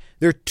choke?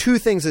 There are two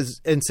things,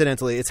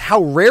 incidentally. It's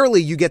how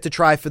rarely you get to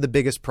try for the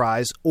biggest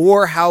prize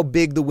or how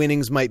big the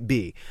winnings might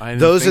be.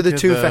 Those are the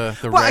two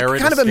factors. Well,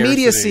 kind of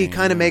immediacy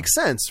kind of makes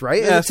sense,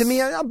 right? Yes. To me,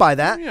 I'll buy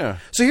that. Yeah.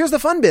 So here's the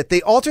fun bit.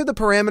 They altered the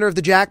parameter of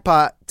the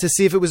jackpot to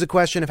see if it was a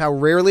question of how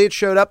rarely it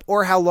showed up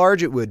or how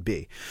large it would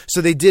be.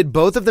 So they did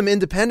both of them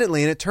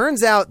independently, and it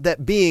turns out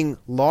that being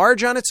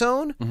large on its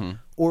own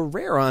or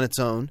rare on its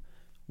own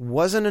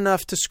wasn't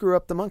enough to screw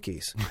up the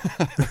monkeys.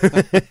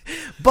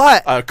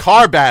 But a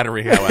car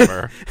battery,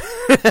 however,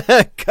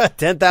 cut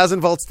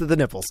 10,000 volts to the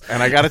nipples.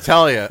 And I got to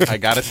tell you,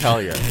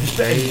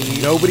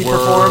 nobody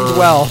performed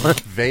well.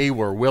 They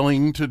were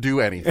willing to do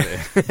anything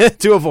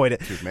to avoid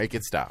it, to make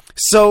it stop.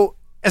 So,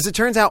 as it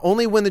turns out,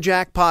 only when the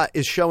jackpot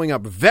is showing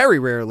up very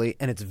rarely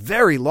and it's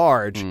very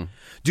large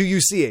do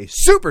you see a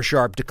super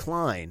sharp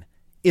decline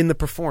in the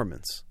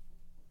performance.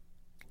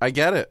 I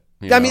get it.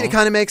 I mean, it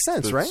kind of makes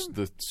sense, right?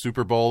 The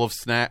Super Bowl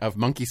of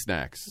monkey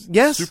snacks.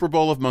 Yes. Super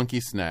Bowl of monkey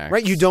snacks.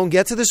 Right. You don't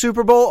get to the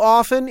Super Bowl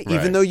often,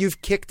 even though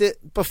you've kicked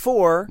it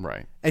before.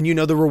 Right. And you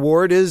know the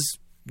reward is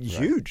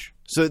huge.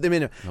 So, I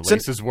mean, the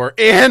laces were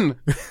in.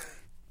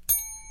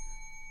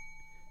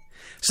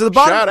 So the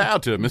bottom, shout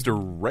out to Mr.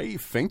 Ray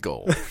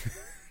Finkel.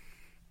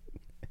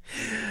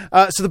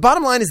 So the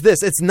bottom line is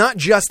this. It's not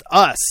just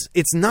us.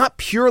 It's not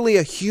purely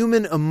a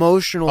human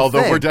emotional thing.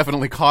 Although we're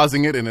definitely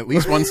causing it in at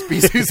least one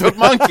species of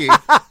monkey.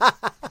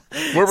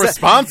 We're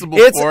responsible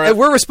for it.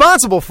 We're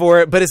responsible for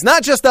it, but it's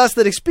not just us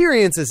that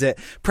experiences it.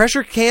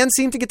 Pressure can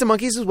seem to get to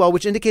monkeys as well,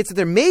 which indicates that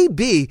there may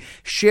be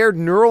shared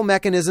neural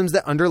mechanisms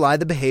that underlie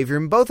the behavior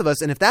in both of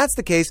us. And if that's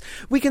the case,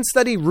 we can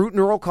study root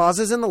neural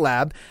causes in the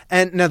lab.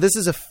 And now this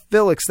is a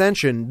Phil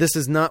extension. This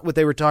is not what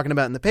they were talking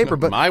about in the paper.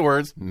 But my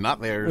words,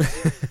 not theirs.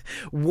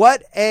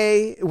 What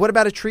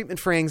about a treatment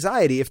for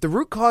anxiety? If the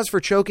root cause for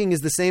choking is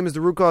the same as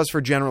the root cause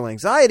for general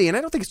anxiety, and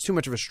I don't think it's too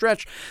much of a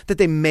stretch that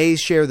they may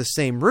share the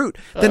same root,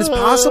 then it's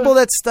possible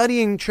that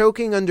studying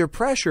choking under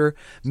pressure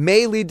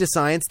may lead to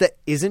science that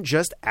isn't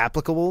just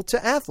applicable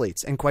to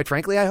athletes. And quite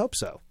frankly, I hope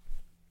so.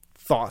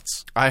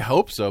 Thoughts? I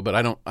hope so, but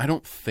I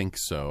don't think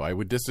so. I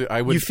would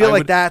You feel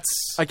like that's...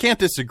 I can't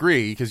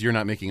disagree because you're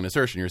not making an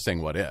assertion. You're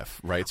saying what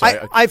if, right?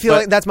 So I feel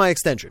like that's my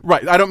extension.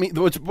 Right. I don't mean...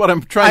 What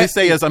I'm trying to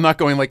say is I'm not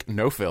going like,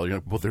 no, Phil. You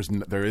know, well,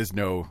 there is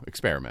no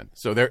experiment.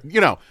 So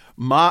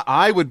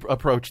I would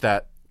approach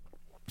that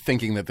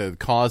thinking that the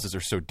causes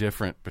are so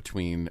different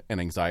between an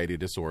anxiety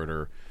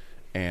disorder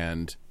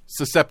and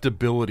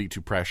susceptibility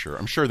to pressure.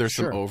 I'm sure there's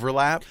some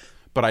overlap,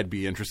 but I'd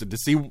be interested to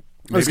see...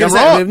 Maybe I'm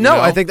wrong. No,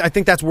 I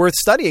think that's worth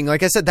studying.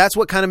 Like I said, that's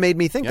what kind of made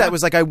me think that.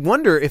 Was like, I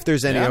wonder if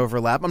there's any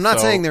overlap. I'm not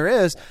saying there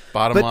is.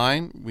 Bottom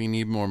line, we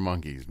need more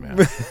monkeys,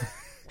 man.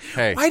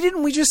 Hey, why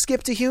didn't we just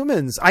skip to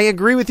humans? I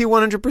agree with you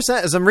 100%.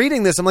 As I'm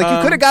reading this, I'm like,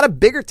 you could have got a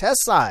bigger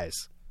test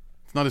size.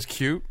 It's not as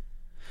cute.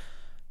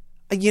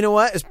 You know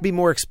what? It'd be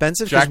more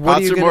expensive.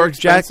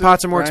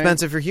 Jackpots are more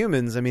expensive for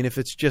humans. I mean, if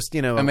it's just,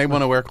 And they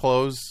want to wear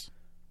clothes.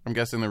 I'm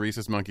guessing the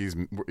rhesus monkeys,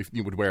 if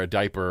you would wear a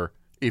diaper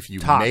if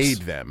you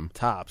made them.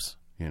 Tops.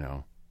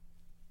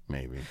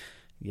 Maybe.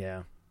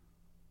 Yeah.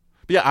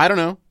 But yeah, I don't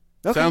know.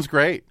 Okay. Sounds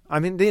great. I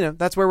mean,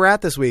 that's where we're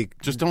at this week.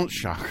 Just don't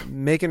shock.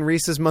 Making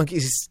rhesus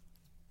monkeys,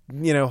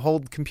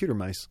 hold computer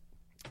mice.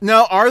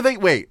 No, are they?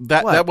 Wait,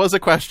 that was a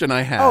question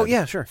I had. Oh,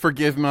 yeah, sure.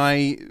 Forgive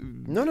my,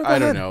 I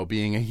don't know,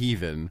 being a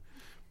heathen.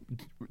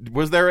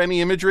 Was there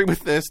any imagery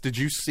with this? Did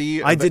you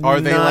see? I did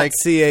not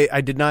see.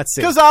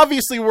 Because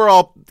obviously we're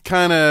all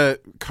kind of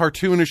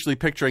cartoonishly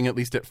picturing, at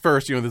least at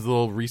first, this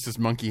little rhesus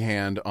monkey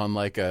hand on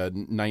like a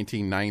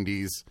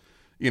 1990s,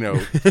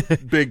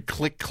 big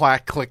click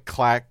clack,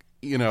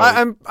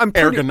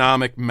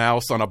 ergonomic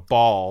mouse on a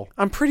ball.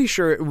 I'm pretty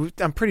sure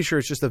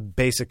it's just a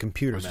basic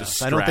computer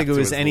mouse. I don't think it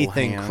was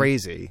anything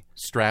crazy.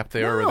 Strapped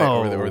there,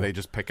 no. or were they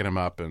just picking them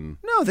up and?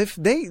 No,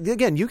 they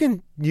again. You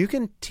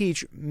can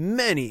teach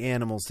many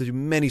animals to do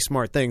many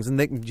smart things,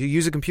 and you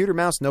use a computer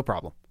mouse, no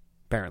problem.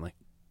 Apparently,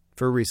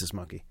 for a rhesus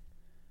monkey.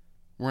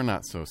 We're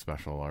not so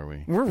special, are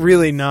we? We're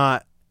really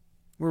not.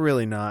 We're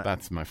really not.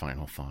 That's my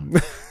final thought.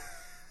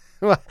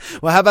 Well,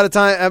 how about a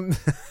time?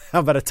 How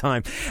about a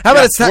time? How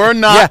about a time? We're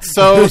not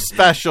so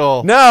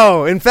special.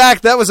 No, in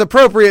fact, that was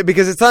appropriate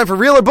because it's time for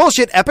Real or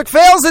Bullshit Epic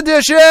Fails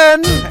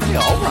Edition. Hey,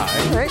 all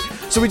right. All right.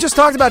 So we just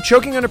talked about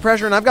choking under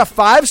pressure, and I've got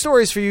 5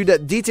 stories for you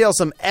that detail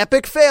some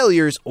epic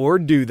failures, or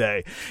do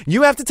they?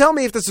 You have to tell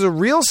me if this is a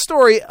real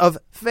story of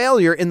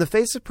failure in the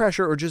face of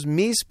pressure or just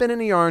me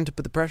spinning a yarn to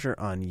put the pressure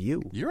on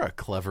you. You're a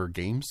clever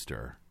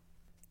gamester.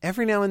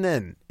 Every now and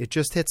then, it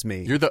just hits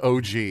me. You're the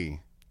OG,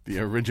 the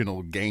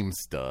original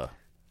gamester.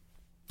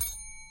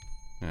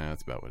 Yeah,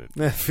 that's about what it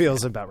That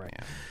feels about right.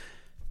 Yeah.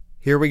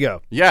 Here we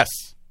go. Yes.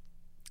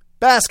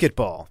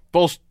 Basketball.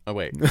 Bullshit. Oh,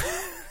 wait.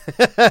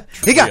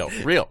 He got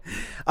Real.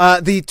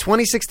 the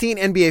 2016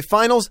 NBA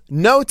Finals.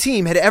 No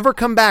team had ever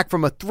come back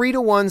from a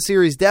 3-1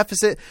 series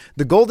deficit.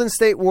 The Golden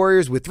State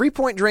Warriors, with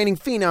 3-point draining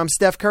phenom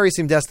Steph Curry,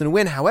 seemed destined to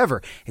win.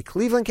 However, a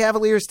Cleveland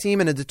Cavaliers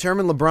team and a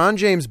determined LeBron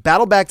James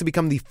battled back to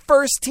become the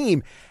first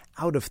team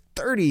out of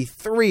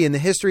 33 in the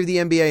history of the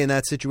NBA in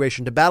that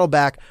situation to battle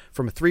back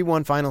from a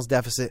 3-1 finals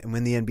deficit and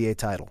win the NBA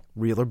title.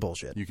 Real or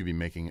bullshit? You could be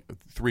making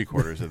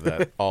 3/4 of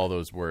that, all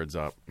those words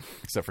up,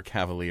 except for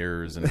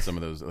Cavaliers and some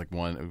of those, like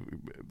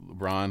one,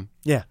 LeBron.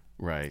 Yeah.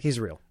 Right. He's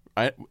real.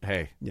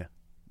 Hey. Yeah.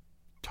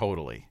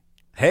 Totally.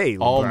 Hey,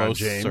 LeBron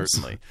Almost James.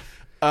 certainly.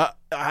 I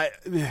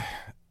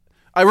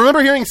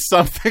remember hearing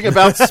something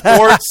about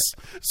sports,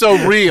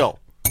 so real.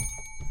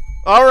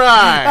 All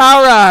right.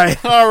 All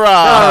right. All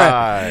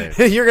right.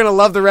 You're going to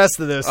love the rest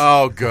of this.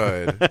 Oh,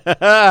 good.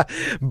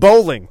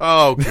 Bowling.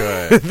 Oh,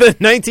 good. The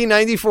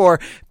 1994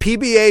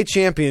 PBA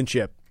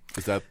Championship.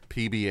 Is that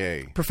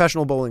PBA?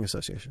 Professional Bowling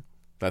Association.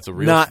 That's a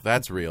real.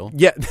 That's real.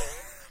 Yeah.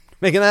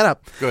 Making that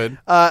up. Good.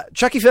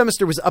 Chucky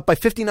Femister was up by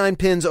 59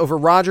 pins over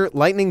Roger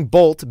Lightning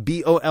Bolt,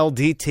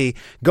 Boldt,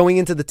 going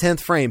into the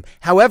 10th frame.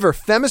 However,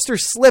 Femister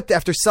slipped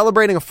after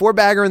celebrating a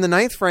 4-bagger in the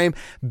 9th frame,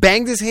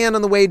 banged his hand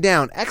on the way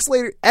down.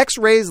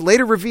 X-rays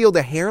later revealed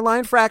a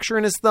hairline fracture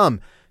in his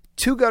thumb.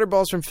 2 gutter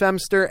balls from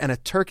Femister and a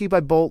turkey by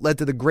Bolt led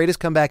to the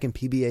greatest comeback in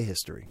PBA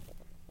history.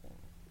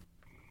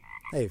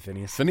 Hey,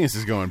 Phineas. Phineas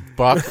is going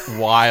buck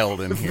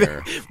wild in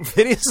here.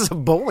 Phineas is a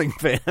bowling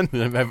fan.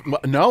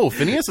 No,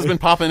 Phineas has been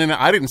popping in.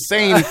 I didn't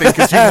say anything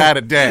because you had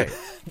a day.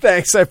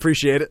 Thanks, I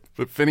appreciate it.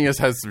 But Phineas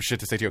has some shit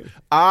to say to you.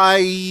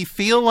 I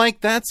feel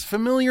like that's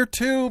familiar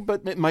too,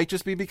 but it might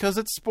just be because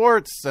it's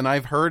sports, and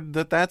I've heard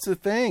that that's a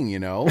thing, you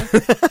know?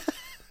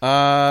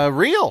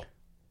 Real.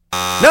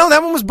 No,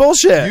 that one was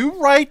bullshit.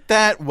 You write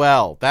that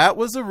well. That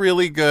was a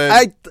really good...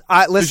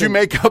 I listen. Did you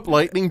make up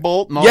Lightning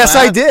Bolt and all Yes,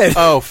 that? I did.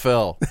 Oh,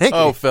 Phil. Thank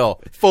you. Phil.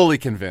 Fully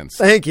convinced.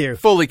 Thank you.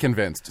 Fully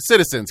convinced.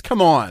 Citizens,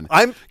 come on.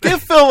 Give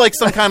Phil like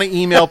some kind of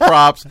email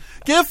props.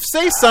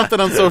 Say something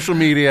on social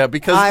media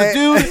because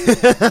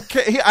the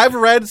dude... I've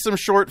read some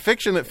short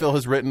fiction that Phil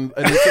has written.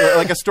 And it's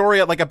like a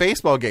story at like a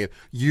baseball game.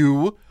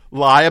 You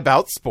lie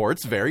about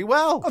sports very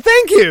well. Oh,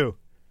 thank you.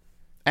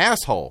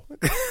 Asshole.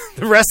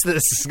 The rest of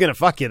this is going to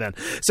fuck you then.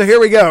 So here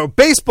we go.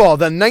 Baseball.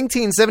 The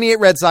 1978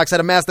 Red Sox had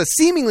amassed a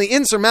seemingly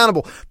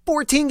insurmountable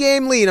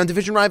 14-game lead on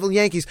division rival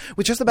Yankees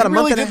with just about a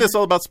month and a half. You really did this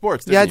all about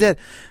sports, didn't you? Yeah,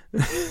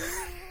 I did.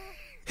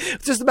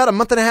 Just about a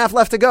month and a half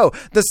left to go.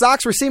 The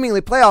Sox were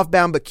seemingly playoff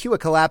bound, but cue a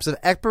collapse of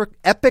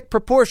epic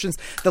proportions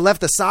that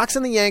left the Sox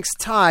and the Yanks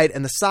tied,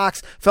 and the Sox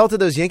fell to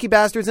those Yankee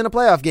bastards in a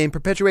playoff game,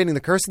 perpetuating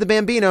the curse of the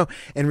Bambino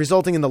and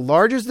resulting in the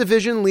largest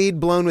division lead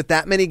blown with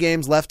that many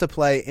games left to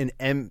play in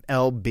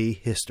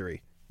MLB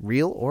history.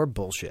 Real or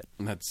bullshit?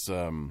 That's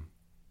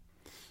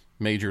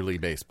Major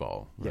League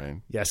Baseball, right?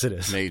 Yeah. Yes, it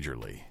is. Major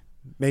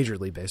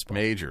League Baseball.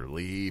 Major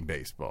League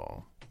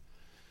Baseball.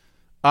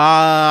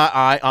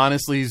 I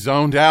honestly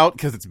zoned out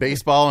because it's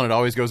baseball and it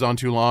always goes on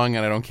too long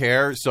and I don't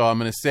care. So I'm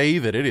going to say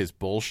that it is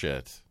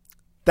bullshit.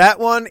 That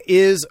one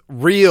is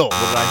real. What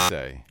did I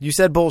say? You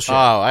said bullshit. Oh,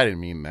 I didn't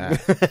mean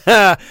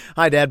that.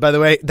 Hi, Dad, by the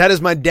way. That is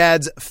my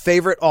dad's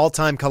favorite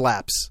all-time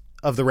collapse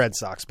of the Red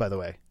Sox, by the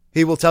way.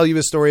 He will tell you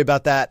a story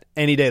about that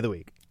any day of the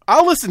week.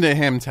 I'll listen to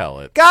him tell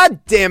it. God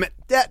damn it.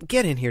 Dad,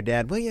 get in here,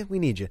 Dad, will you? We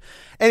need you.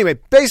 Anyway,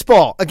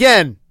 baseball,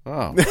 again.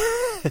 Oh.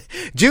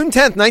 June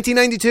 10th,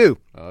 1992.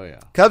 Oh,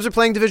 yeah. Cubs are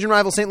playing division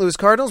rival St. Louis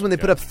Cardinals when they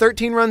put up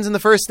 13 runs in the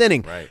first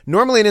inning. Right.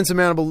 Normally an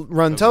insurmountable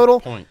run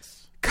total.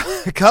 Points.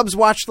 Cubs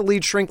watched the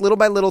lead shrink little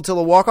by little till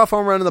a walk-off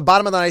home run in the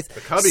bottom of the ninth.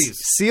 The Cubbies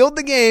sealed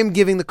the game,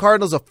 giving the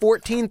Cardinals a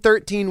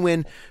 14-13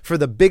 win for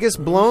the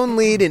biggest blown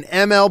lead in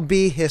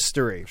MLB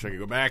history. Wish I could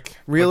go back.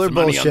 Real or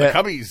bullshit? Money on the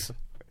Cubbies.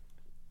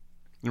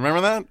 You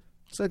remember that?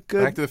 It's a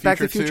good Back to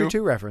the Future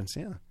 2 reference,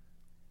 yeah.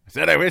 I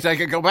said I wish I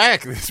could go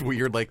back. This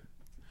weird, like...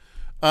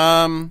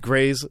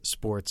 Gray's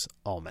Sports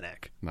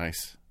Almanac.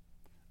 Nice.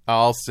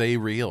 I'll say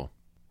real.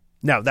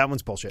 No, that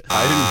one's bullshit.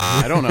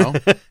 I don't know.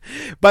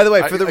 By the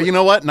way, you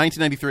know what?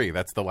 1993.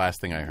 That's the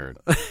last thing I heard.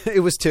 It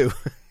was 2.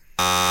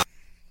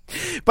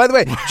 By the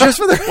way, just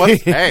for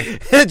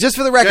the just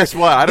for the record, guess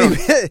what? I don't.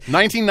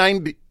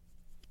 1990.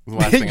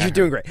 You're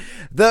doing great.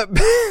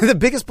 The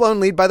biggest blown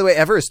lead, by the way,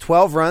 ever is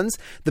 12 runs.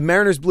 The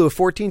Mariners blew a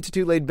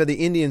 14-2 lead by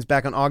the Indians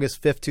back on August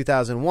 5th,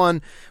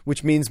 2001,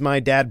 which means my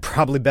dad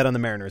probably bet on the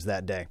Mariners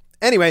that day.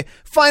 Anyway,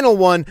 final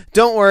one.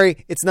 Don't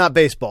worry, it's not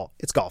baseball.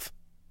 It's golf.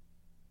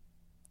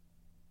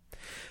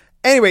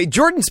 Anyway,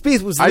 Jordan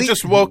Spieth was... I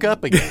just woke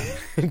up again.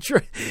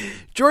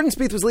 Jordan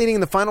Spieth was leading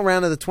in the final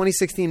round of the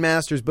 2016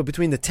 Masters, but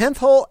between the 10th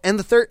hole and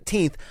the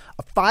 13th,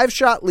 a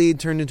 5-shot lead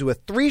turned into a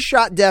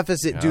 3-shot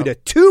deficit due to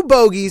 2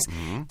 bogeys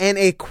and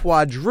a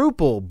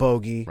quadruple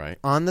bogey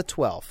on the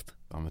 12th.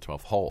 On the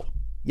 12th hole.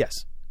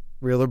 Yes.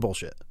 Real or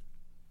bullshit?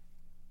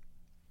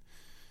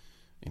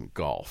 In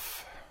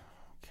golf.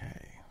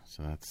 Okay.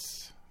 So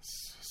that's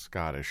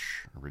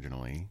Scottish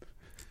originally.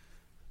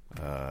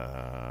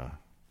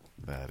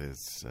 That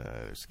is,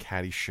 there's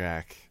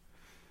Caddyshack,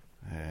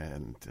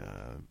 and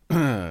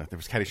there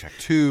was Caddyshack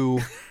 2,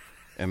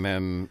 and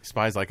then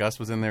Spies Like Us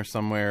was in there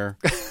somewhere.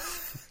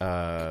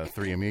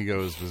 Three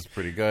Amigos was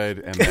pretty good,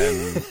 and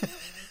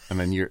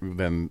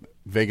then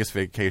Vegas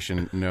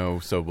Vacation, no,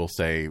 so we'll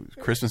say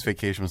Christmas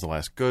Vacation was the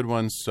last good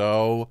one,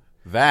 so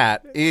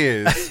that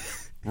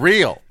is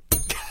real.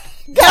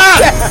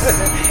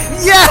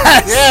 Yes!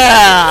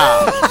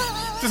 Yeah!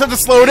 Just have to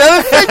slow down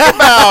and think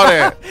about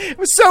it. It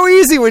was so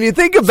easy when you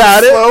think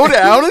about it. Slow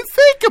down and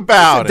think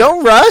about it.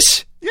 Don't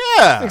rush.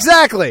 Yeah.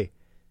 Exactly.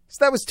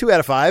 So that was 2 out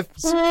of 5.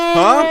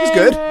 Huh? It was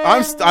good.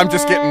 I'm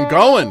just getting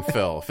going,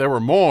 Phil. If there were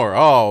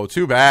more,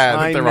 too bad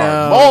that there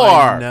are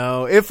more.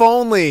 No, if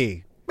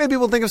only. Maybe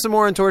we'll think of some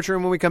more on torture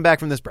when we come back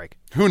from this break.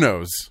 Who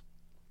knows?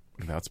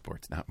 Without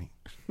sports, not me.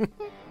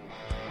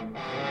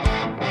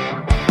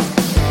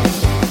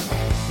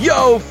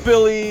 Yo,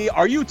 Philly,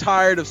 are you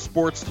tired of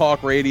sports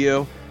talk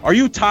radio? Are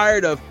you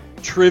tired of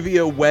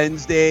Trivia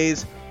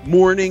Wednesdays,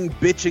 morning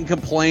bitch and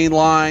complain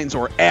lines,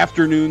 or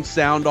afternoon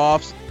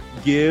sound-offs?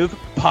 Give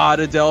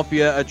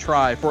Podadelphia a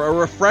try for a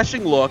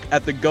refreshing look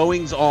at the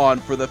goings-on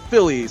for the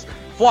Phillies,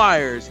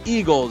 Flyers,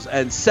 Eagles,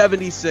 and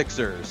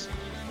 76ers.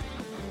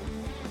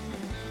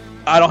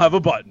 I don't have a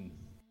button.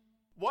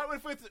 What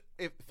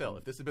if Phil,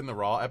 if this had been the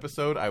Raw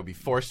episode, I would be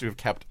forced to have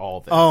kept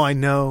all this. Oh, I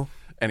know.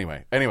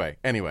 Anyway.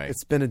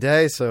 It's been a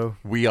day, so...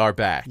 We are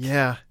back.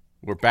 Yeah.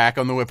 We're back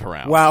on the whip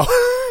around. Wow.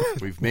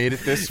 We've made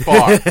it this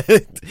far.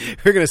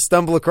 We're going to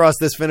stumble across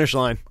this finish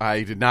line.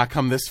 I did not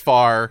come this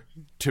far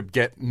to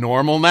get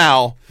normal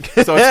now.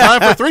 So it's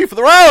time for 3 for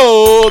the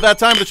road. That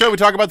time of the show, we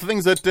talk about the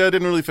things that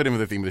didn't really fit in with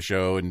the theme of the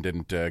show and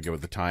didn't go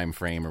with the time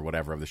frame or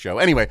whatever of the show.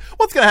 Anyway,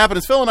 what's going to happen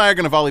is Phil and I are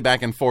going to volley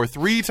back and forth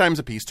 3 times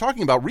a piece,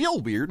 talking about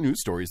real weird news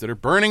stories that are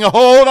burning a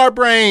hole in our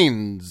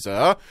brains.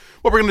 What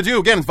we're going to do,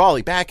 again, is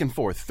volley back and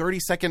forth,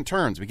 30-second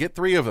turns. We get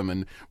 3 of them,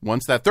 and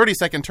once that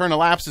 30-second turn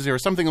elapses, there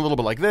is something a little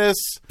bit like this,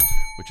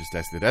 which is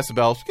Desi the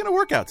Decibel. She's going to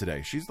work out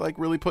today. She's like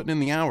really putting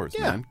in the hours,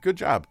 man. Good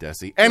job,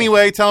 Desi.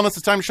 Anyway, telling us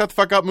it's time to shut the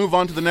fuck up, move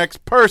on to the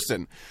next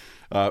person.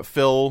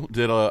 Phil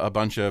did a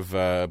bunch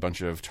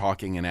of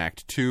talking in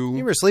Act 2.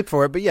 You were asleep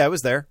for it, but yeah, it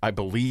was there. I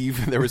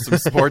believe there was some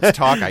sports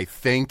talk. I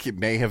think it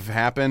may have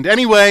happened.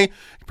 Anyway,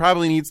 he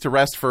probably needs to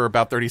rest for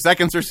about 30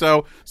 seconds or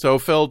so. So,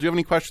 Phil, do you have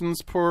any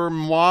questions pour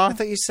moi? I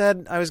thought you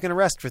said I was going to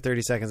rest for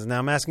 30 seconds, and now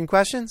I'm asking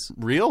questions.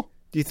 Real?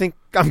 Do you think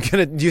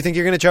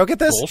you're gonna choke at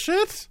this?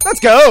 Bullshit. Let's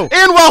go.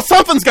 And while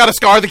something's got to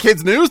scar the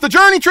kids' news, the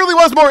journey truly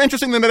was more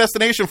interesting than the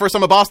destination for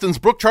some of Boston's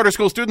Brook Charter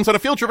School students on a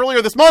field trip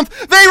earlier this month.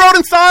 They rode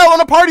in style on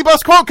a party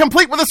bus, quote,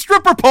 complete with a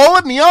stripper pole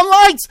and neon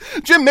lights.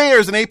 Jim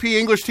Mayers, an AP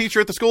English teacher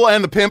at the school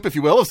and the pimp, if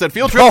you will, of said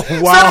field trip,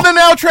 said in a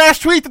now trash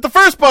tweet that the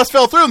first bus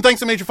fell through, and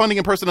thanks to major funding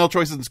and personnel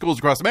choices in schools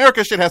across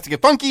America, shit has to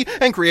get funky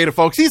and creative,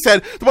 folks. He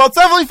said, while it's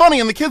definitely funny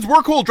and the kids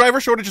were cool,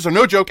 driver shortages are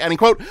no joke, adding,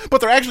 quote, but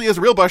there actually is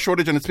a real bus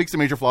shortage and it speaks to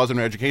major flaws in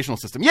our educational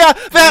system. Yeah,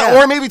 that.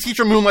 Or maybe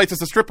teacher moonlights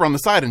as a stripper on the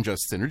side and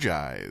just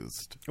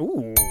synergized.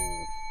 Ooh.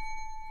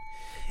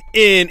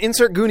 In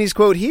insert Goonies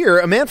quote here,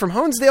 a man from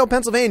Honesdale,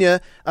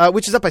 Pennsylvania,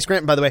 which is up by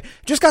Scranton, by the way,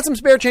 just got some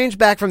spare change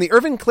back from the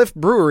Irving Cliff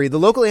Brewery. The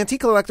local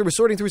antique collector was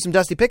sorting through some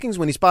dusty pickings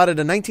when he spotted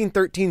a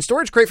 1913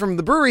 storage crate from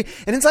the brewery,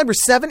 and inside were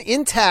 7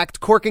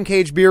 intact cork and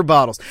cage beer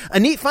bottles. A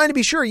neat find to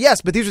be sure,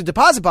 yes, but these were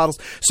deposit bottles,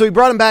 so he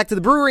brought them back to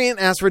the brewery and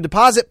asked for a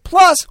deposit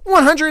plus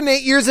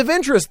 108 years of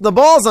interest. The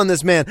balls on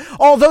this man.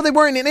 Although they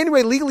weren't in any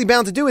way legally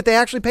bound to do it, they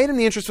actually paid him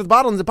the interest for the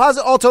bottle and the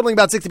deposit, all totaling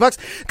about $60.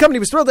 The company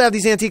was thrilled to have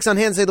these antiques on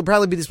hand and say they'll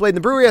probably be displayed in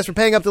the brewery. As for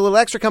paying up the little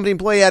extra, company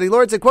employee Addie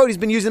Lord said, quote, he's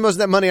been using most of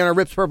that money on our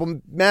Rips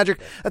Purple Magic,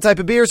 a type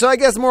of beer. So I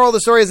guess the moral of the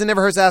story is it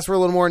never hurts to ask for a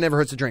little more, never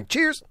hurts to drink.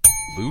 Cheers.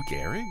 Lou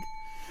Gehrig?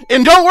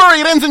 And don't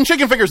worry, it ends in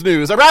chicken fingers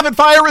news. A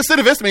rapid-fire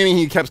recidivist, meaning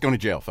he kept going to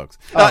jail, folks,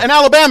 in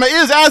Alabama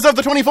is, as of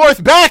the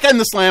 24th, back in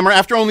the slammer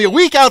after only a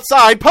week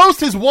outside,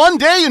 post his 1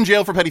 day in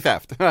jail for petty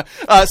theft.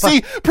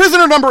 See,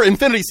 prisoner number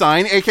Infinity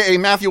Sign, a.k.a.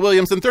 Matthew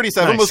Williamson,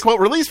 37, was,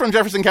 quote, released from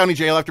Jefferson County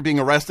Jail after being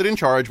arrested and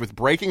charged with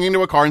breaking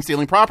into a car and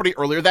stealing property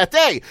earlier that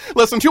day.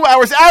 Less than 2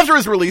 hours after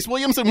his release,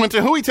 Williamson went to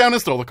Hueytown and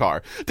stole the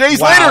car.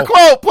 Days later,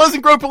 quote,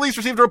 Pleasant Grove police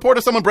received a report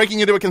of someone breaking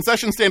into a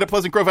concession stand at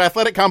Pleasant Grove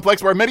Athletic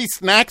Complex where many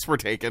snacks were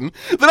taken.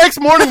 The next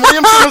morning,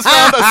 Williamson was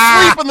found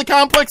asleep in the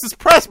complex's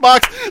press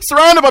box,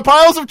 surrounded by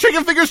piles of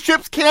chicken fingers,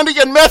 chips, candy,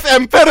 and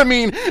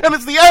methamphetamine, and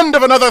it's the end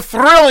of another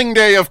thrilling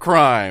day of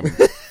crime.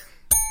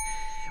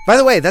 By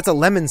the way, that's a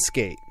lemon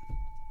skate.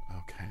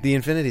 Okay. The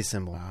infinity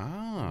symbol.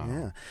 Oh.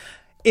 Yeah.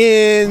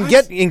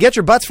 Get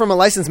your butts from a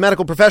licensed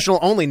medical professional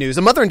only news.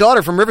 A mother and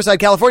daughter from Riverside,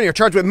 California are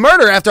charged with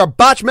murder after a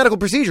botched medical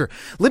procedure.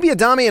 Libby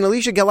Adami and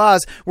Alicia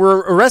Galaz were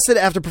arrested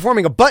after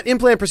performing a butt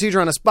implant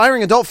procedure on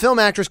aspiring adult film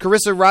actress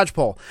Carissa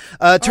Rajpal.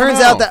 Turns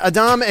out that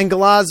Adam and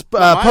Galaz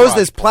posed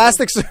as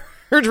plastic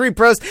surgery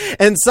pros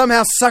and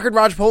somehow suckered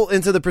Rajpal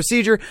into the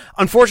procedure.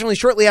 Unfortunately,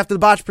 shortly after the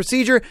botched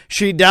procedure,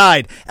 she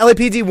died.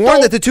 LAPD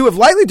warned that the two have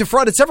likely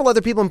defrauded several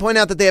other people and point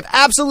out that they have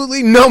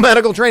absolutely no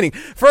medical training.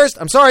 First,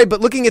 I'm sorry,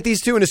 but looking at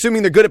these two and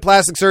assuming they're good at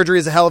plastic surgery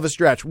is a hell of a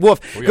stretch. Woof.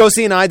 Oh, yeah. Go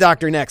see an eye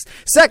doctor next.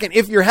 Second,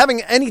 if you're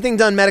having anything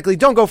done medically,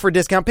 don't go for a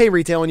discount. Pay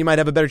retail and you might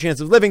have a better chance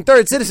of living.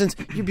 Third, citizens,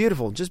 you're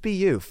beautiful. Just be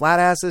you. Flat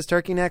asses,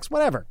 turkey necks,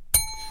 whatever.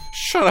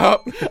 Shut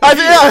up.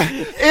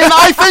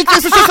 I think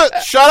this is just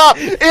a... Shut up.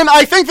 And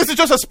I think this is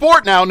just a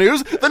sport now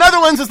news. The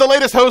Netherlands is the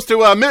latest host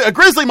to a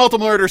grisly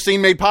multiple murder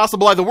scene made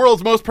possible by the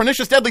world's most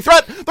pernicious deadly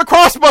threat, the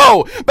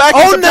crossbow. Back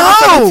in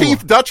September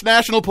 17th, Dutch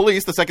National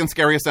Police, the second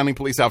scariest sounding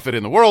police outfit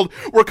in the world,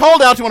 were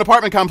called out to an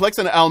apartment complex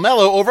in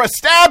Almelo over a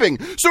stabbing.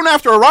 Soon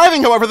after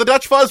arriving, however, the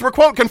Dutch fuzz were,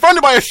 quote,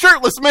 confronted by a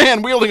shirtless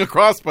man wielding a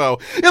crossbow.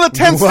 In the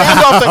tense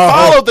standoff that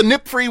followed, the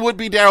nip-free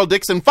would-be Daryl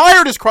Dixon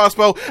fired his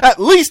crossbow at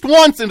least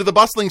once into the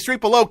bustling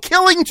street below,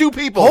 killing two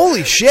people.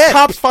 Holy shit.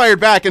 Cops fired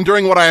back, and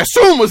during what I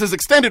assume was his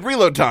extended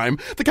reload time,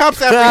 the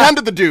cops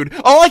apprehended the dude.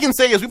 All I can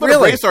say is we better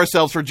brace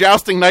ourselves for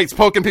jousting nights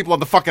poking people in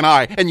the fucking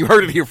eye, and you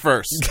heard it here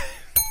first.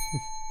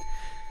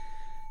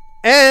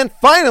 And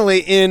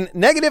finally, in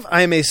negative,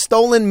 I am a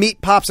stolen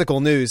meat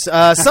popsicle news.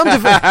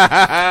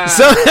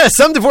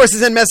 Some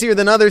divorces end messier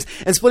than others,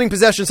 and splitting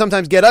possession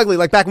sometimes get ugly,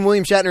 like back when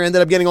William Shatner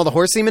ended up getting all the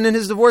horse semen in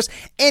his divorce.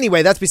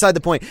 Anyway, that's beside the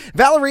point.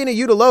 Valerina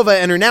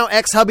Udalova and her now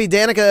ex-hubby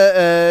Dan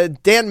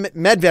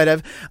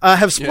Medvedev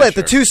have split. Yeah, sure.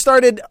 The two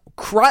started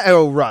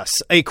CryoRus,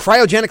 a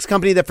cryogenics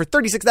company that for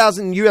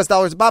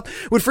 $36,000 a pop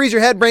would freeze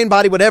your head, brain,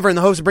 body, whatever, in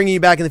the hopes of bringing you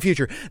back in the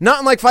future. Not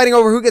unlike fighting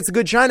over who gets the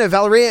good china,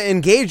 Valeria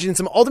engaged in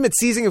some ultimate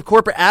seizing of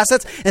corporate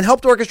assets and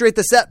helped orchestrate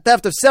the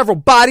theft of several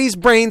bodies,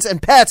 brains,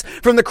 and pets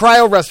from the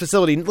CryoRus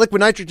facility. Liquid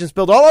nitrogen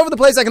spilled all over the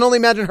place. I can only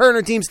imagine her and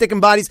her team sticking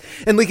bodies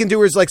and leaking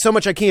doers like so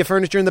much IKEA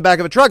furniture in the back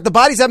of a truck. The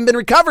bodies haven't been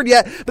recovered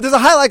yet, but there's a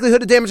high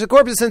likelihood of damage to the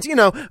corpses since, a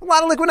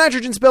lot of liquid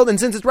nitrogen spilled, and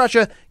since it's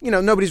Russia,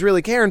 nobody's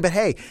really caring. But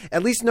hey,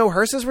 at least no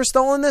hearses were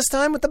stolen this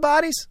time with the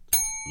bodies.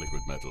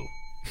 Liquid metal.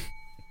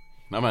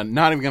 I'm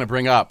not even going to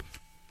bring up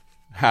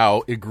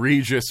how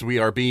egregious we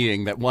are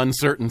being that one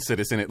certain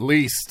citizen at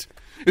least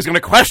is going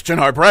to question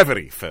our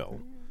brevity,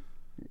 Phil.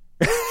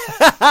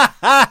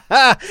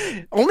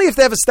 Only if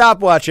they have a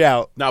stopwatch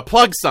out. Now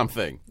plug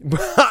something.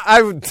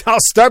 I'll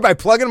start by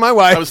plugging my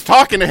wife. I was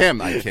talking to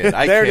him. I kid.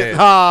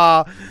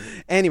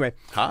 Anyway.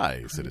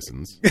 Hi,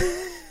 citizens.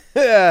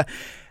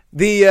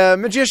 The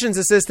Magician's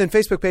Assistant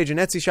Facebook page and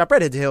Etsy shop,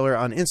 Redhead Taylor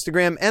on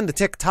Instagram, and the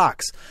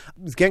TikToks.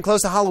 It's getting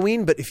close to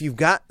Halloween, but if you've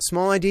got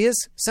small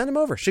ideas, send them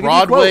over.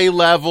 Broadway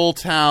level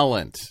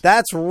talent.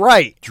 That's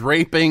right.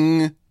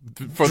 Draping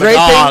for the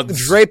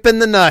gods. Draping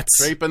the nuts.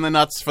 Draping the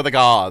nuts for the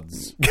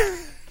gods.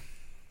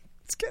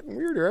 It's getting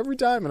weirder every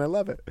time, and I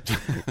love it.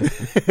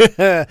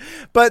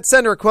 But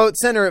send her a quote.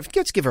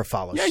 Just give her a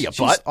follow. Yeah,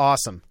 She's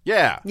awesome.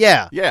 Yeah.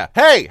 Yeah. Yeah.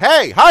 Hey,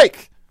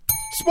 hike.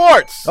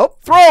 Sports. Oh.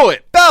 Throw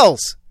it.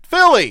 Bells.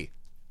 Philly.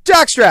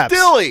 Jockstraps.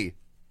 Dilly.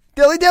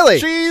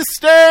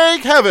 Cheesesteak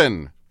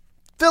heaven.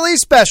 Philly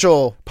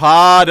special.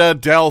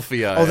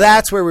 Podadelphia. Oh,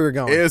 that's where we were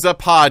going. Is a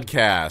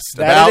podcast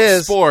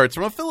about sports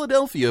from a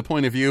Philadelphia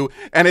point of view,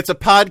 and it's a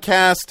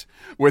podcast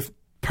with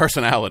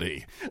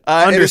personality.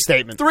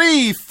 Understatement.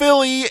 3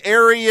 Philly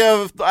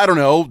area,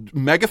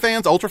 mega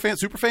fans, ultra fans,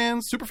 super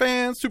fans.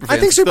 I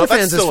think super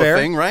fans is fair. A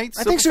thing, right?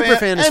 I think super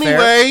fan is fair.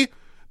 Anyway,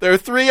 there are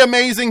 3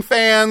 amazing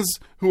fans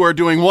who are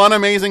doing one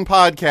amazing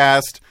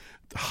podcast.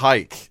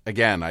 Hike.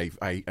 Again, I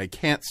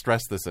can't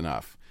stress this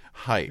enough.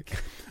 Hike.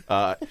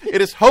 It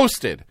is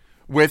hosted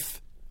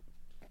with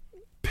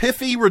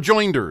pithy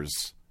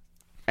rejoinders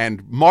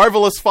and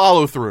marvelous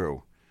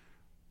follow-through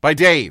by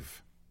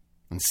Dave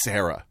and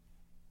Sarah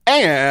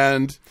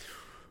and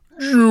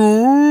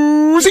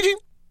Juicy.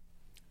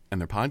 And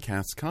their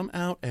podcasts come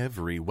out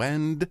every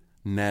Wednesday.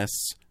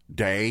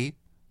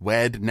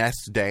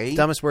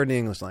 Dumbest word in the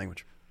English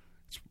language.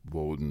 It's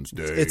Woden's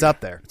Day. It's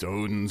up there. It's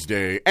Odin's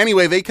Day.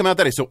 Anyway, they come out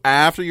that day. So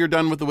after you're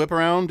done with the whip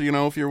around,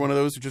 if you're one of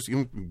those who just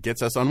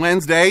gets us on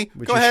Wednesday,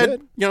 go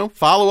ahead,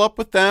 follow up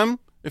with them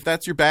if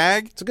that's your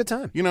bag. It's a good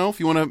time. If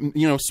you want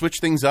to, switch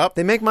things up.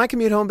 They make my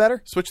commute home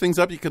better. Switch things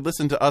up. You could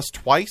listen to us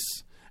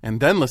twice and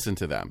then listen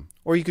to them.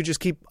 Or you could just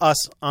keep us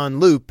on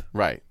loop.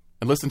 Right.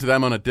 And listen to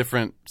them on a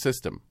different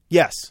system.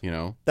 Yes.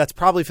 That's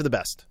probably for the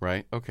best.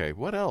 Right. Okay.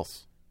 What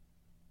else?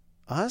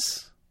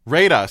 Us?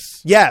 Rate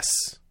us. Yes.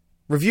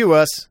 Review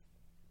us.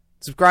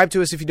 Subscribe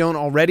to us if you don't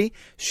already.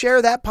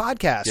 Share that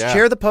podcast. Yeah.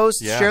 Share the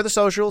posts. Yeah. Share the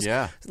socials.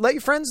 Yeah. Let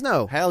your friends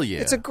know. Hell yeah.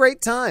 It's a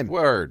great time.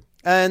 Word.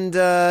 And,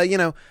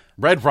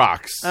 Red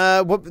Rocks.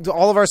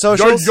 All of our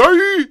socials.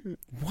 Yay!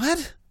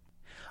 What?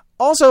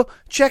 Also,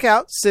 check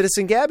out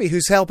Citizen Gabby,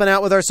 who's helping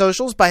out with our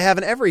socials by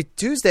having every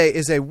Tuesday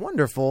is a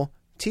wonderful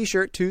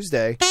T-shirt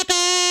Tuesday.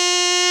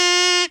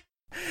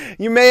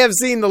 You may have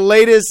seen the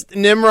latest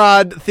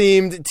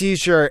Nimrod-themed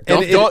T-shirt.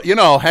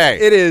 Hey.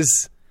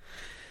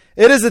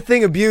 It is a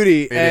thing of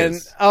beauty. It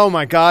is. Oh,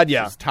 my God,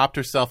 yeah. She's topped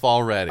herself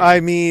already. I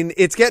mean,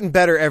 it's getting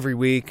better every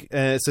week.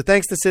 So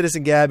thanks to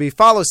Citizen Gabby.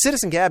 Follow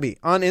Citizen Gabby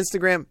on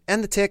Instagram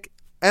and the Tick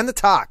and the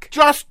Talk.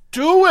 Just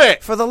do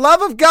it. For the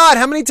love of God,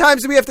 how many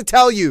times do we have to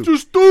tell you?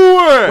 Just do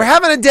it. We're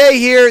having a day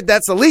here.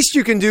 That's the least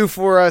you can do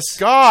for us.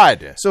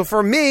 God. So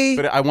for me...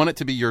 But I want it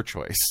to be your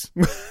choice.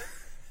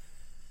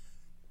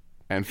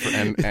 and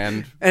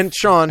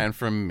Sean. And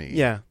from me.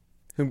 Yeah.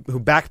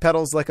 Who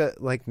backpedals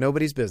like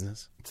nobody's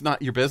business. It's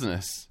not your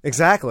business.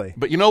 Exactly.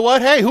 But you know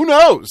what? Hey, who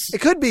knows? It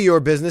could be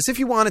your business if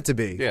you want it to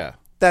be. Yeah.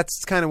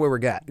 That's kind of where we're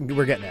getting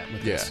at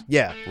with this.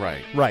 Yeah.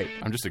 Right.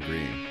 I'm just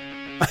agreeing.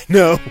 I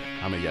know.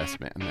 I'm a yes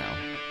man now.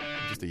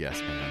 I'm just a yes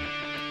man.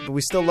 But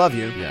we still love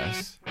you.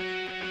 Yes.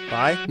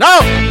 Bye. No!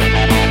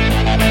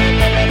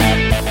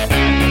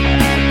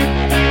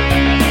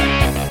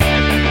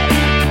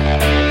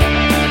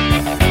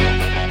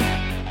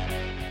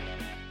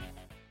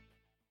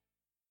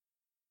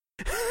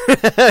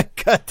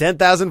 Cut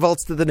 10,000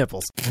 volts to the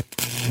nipples.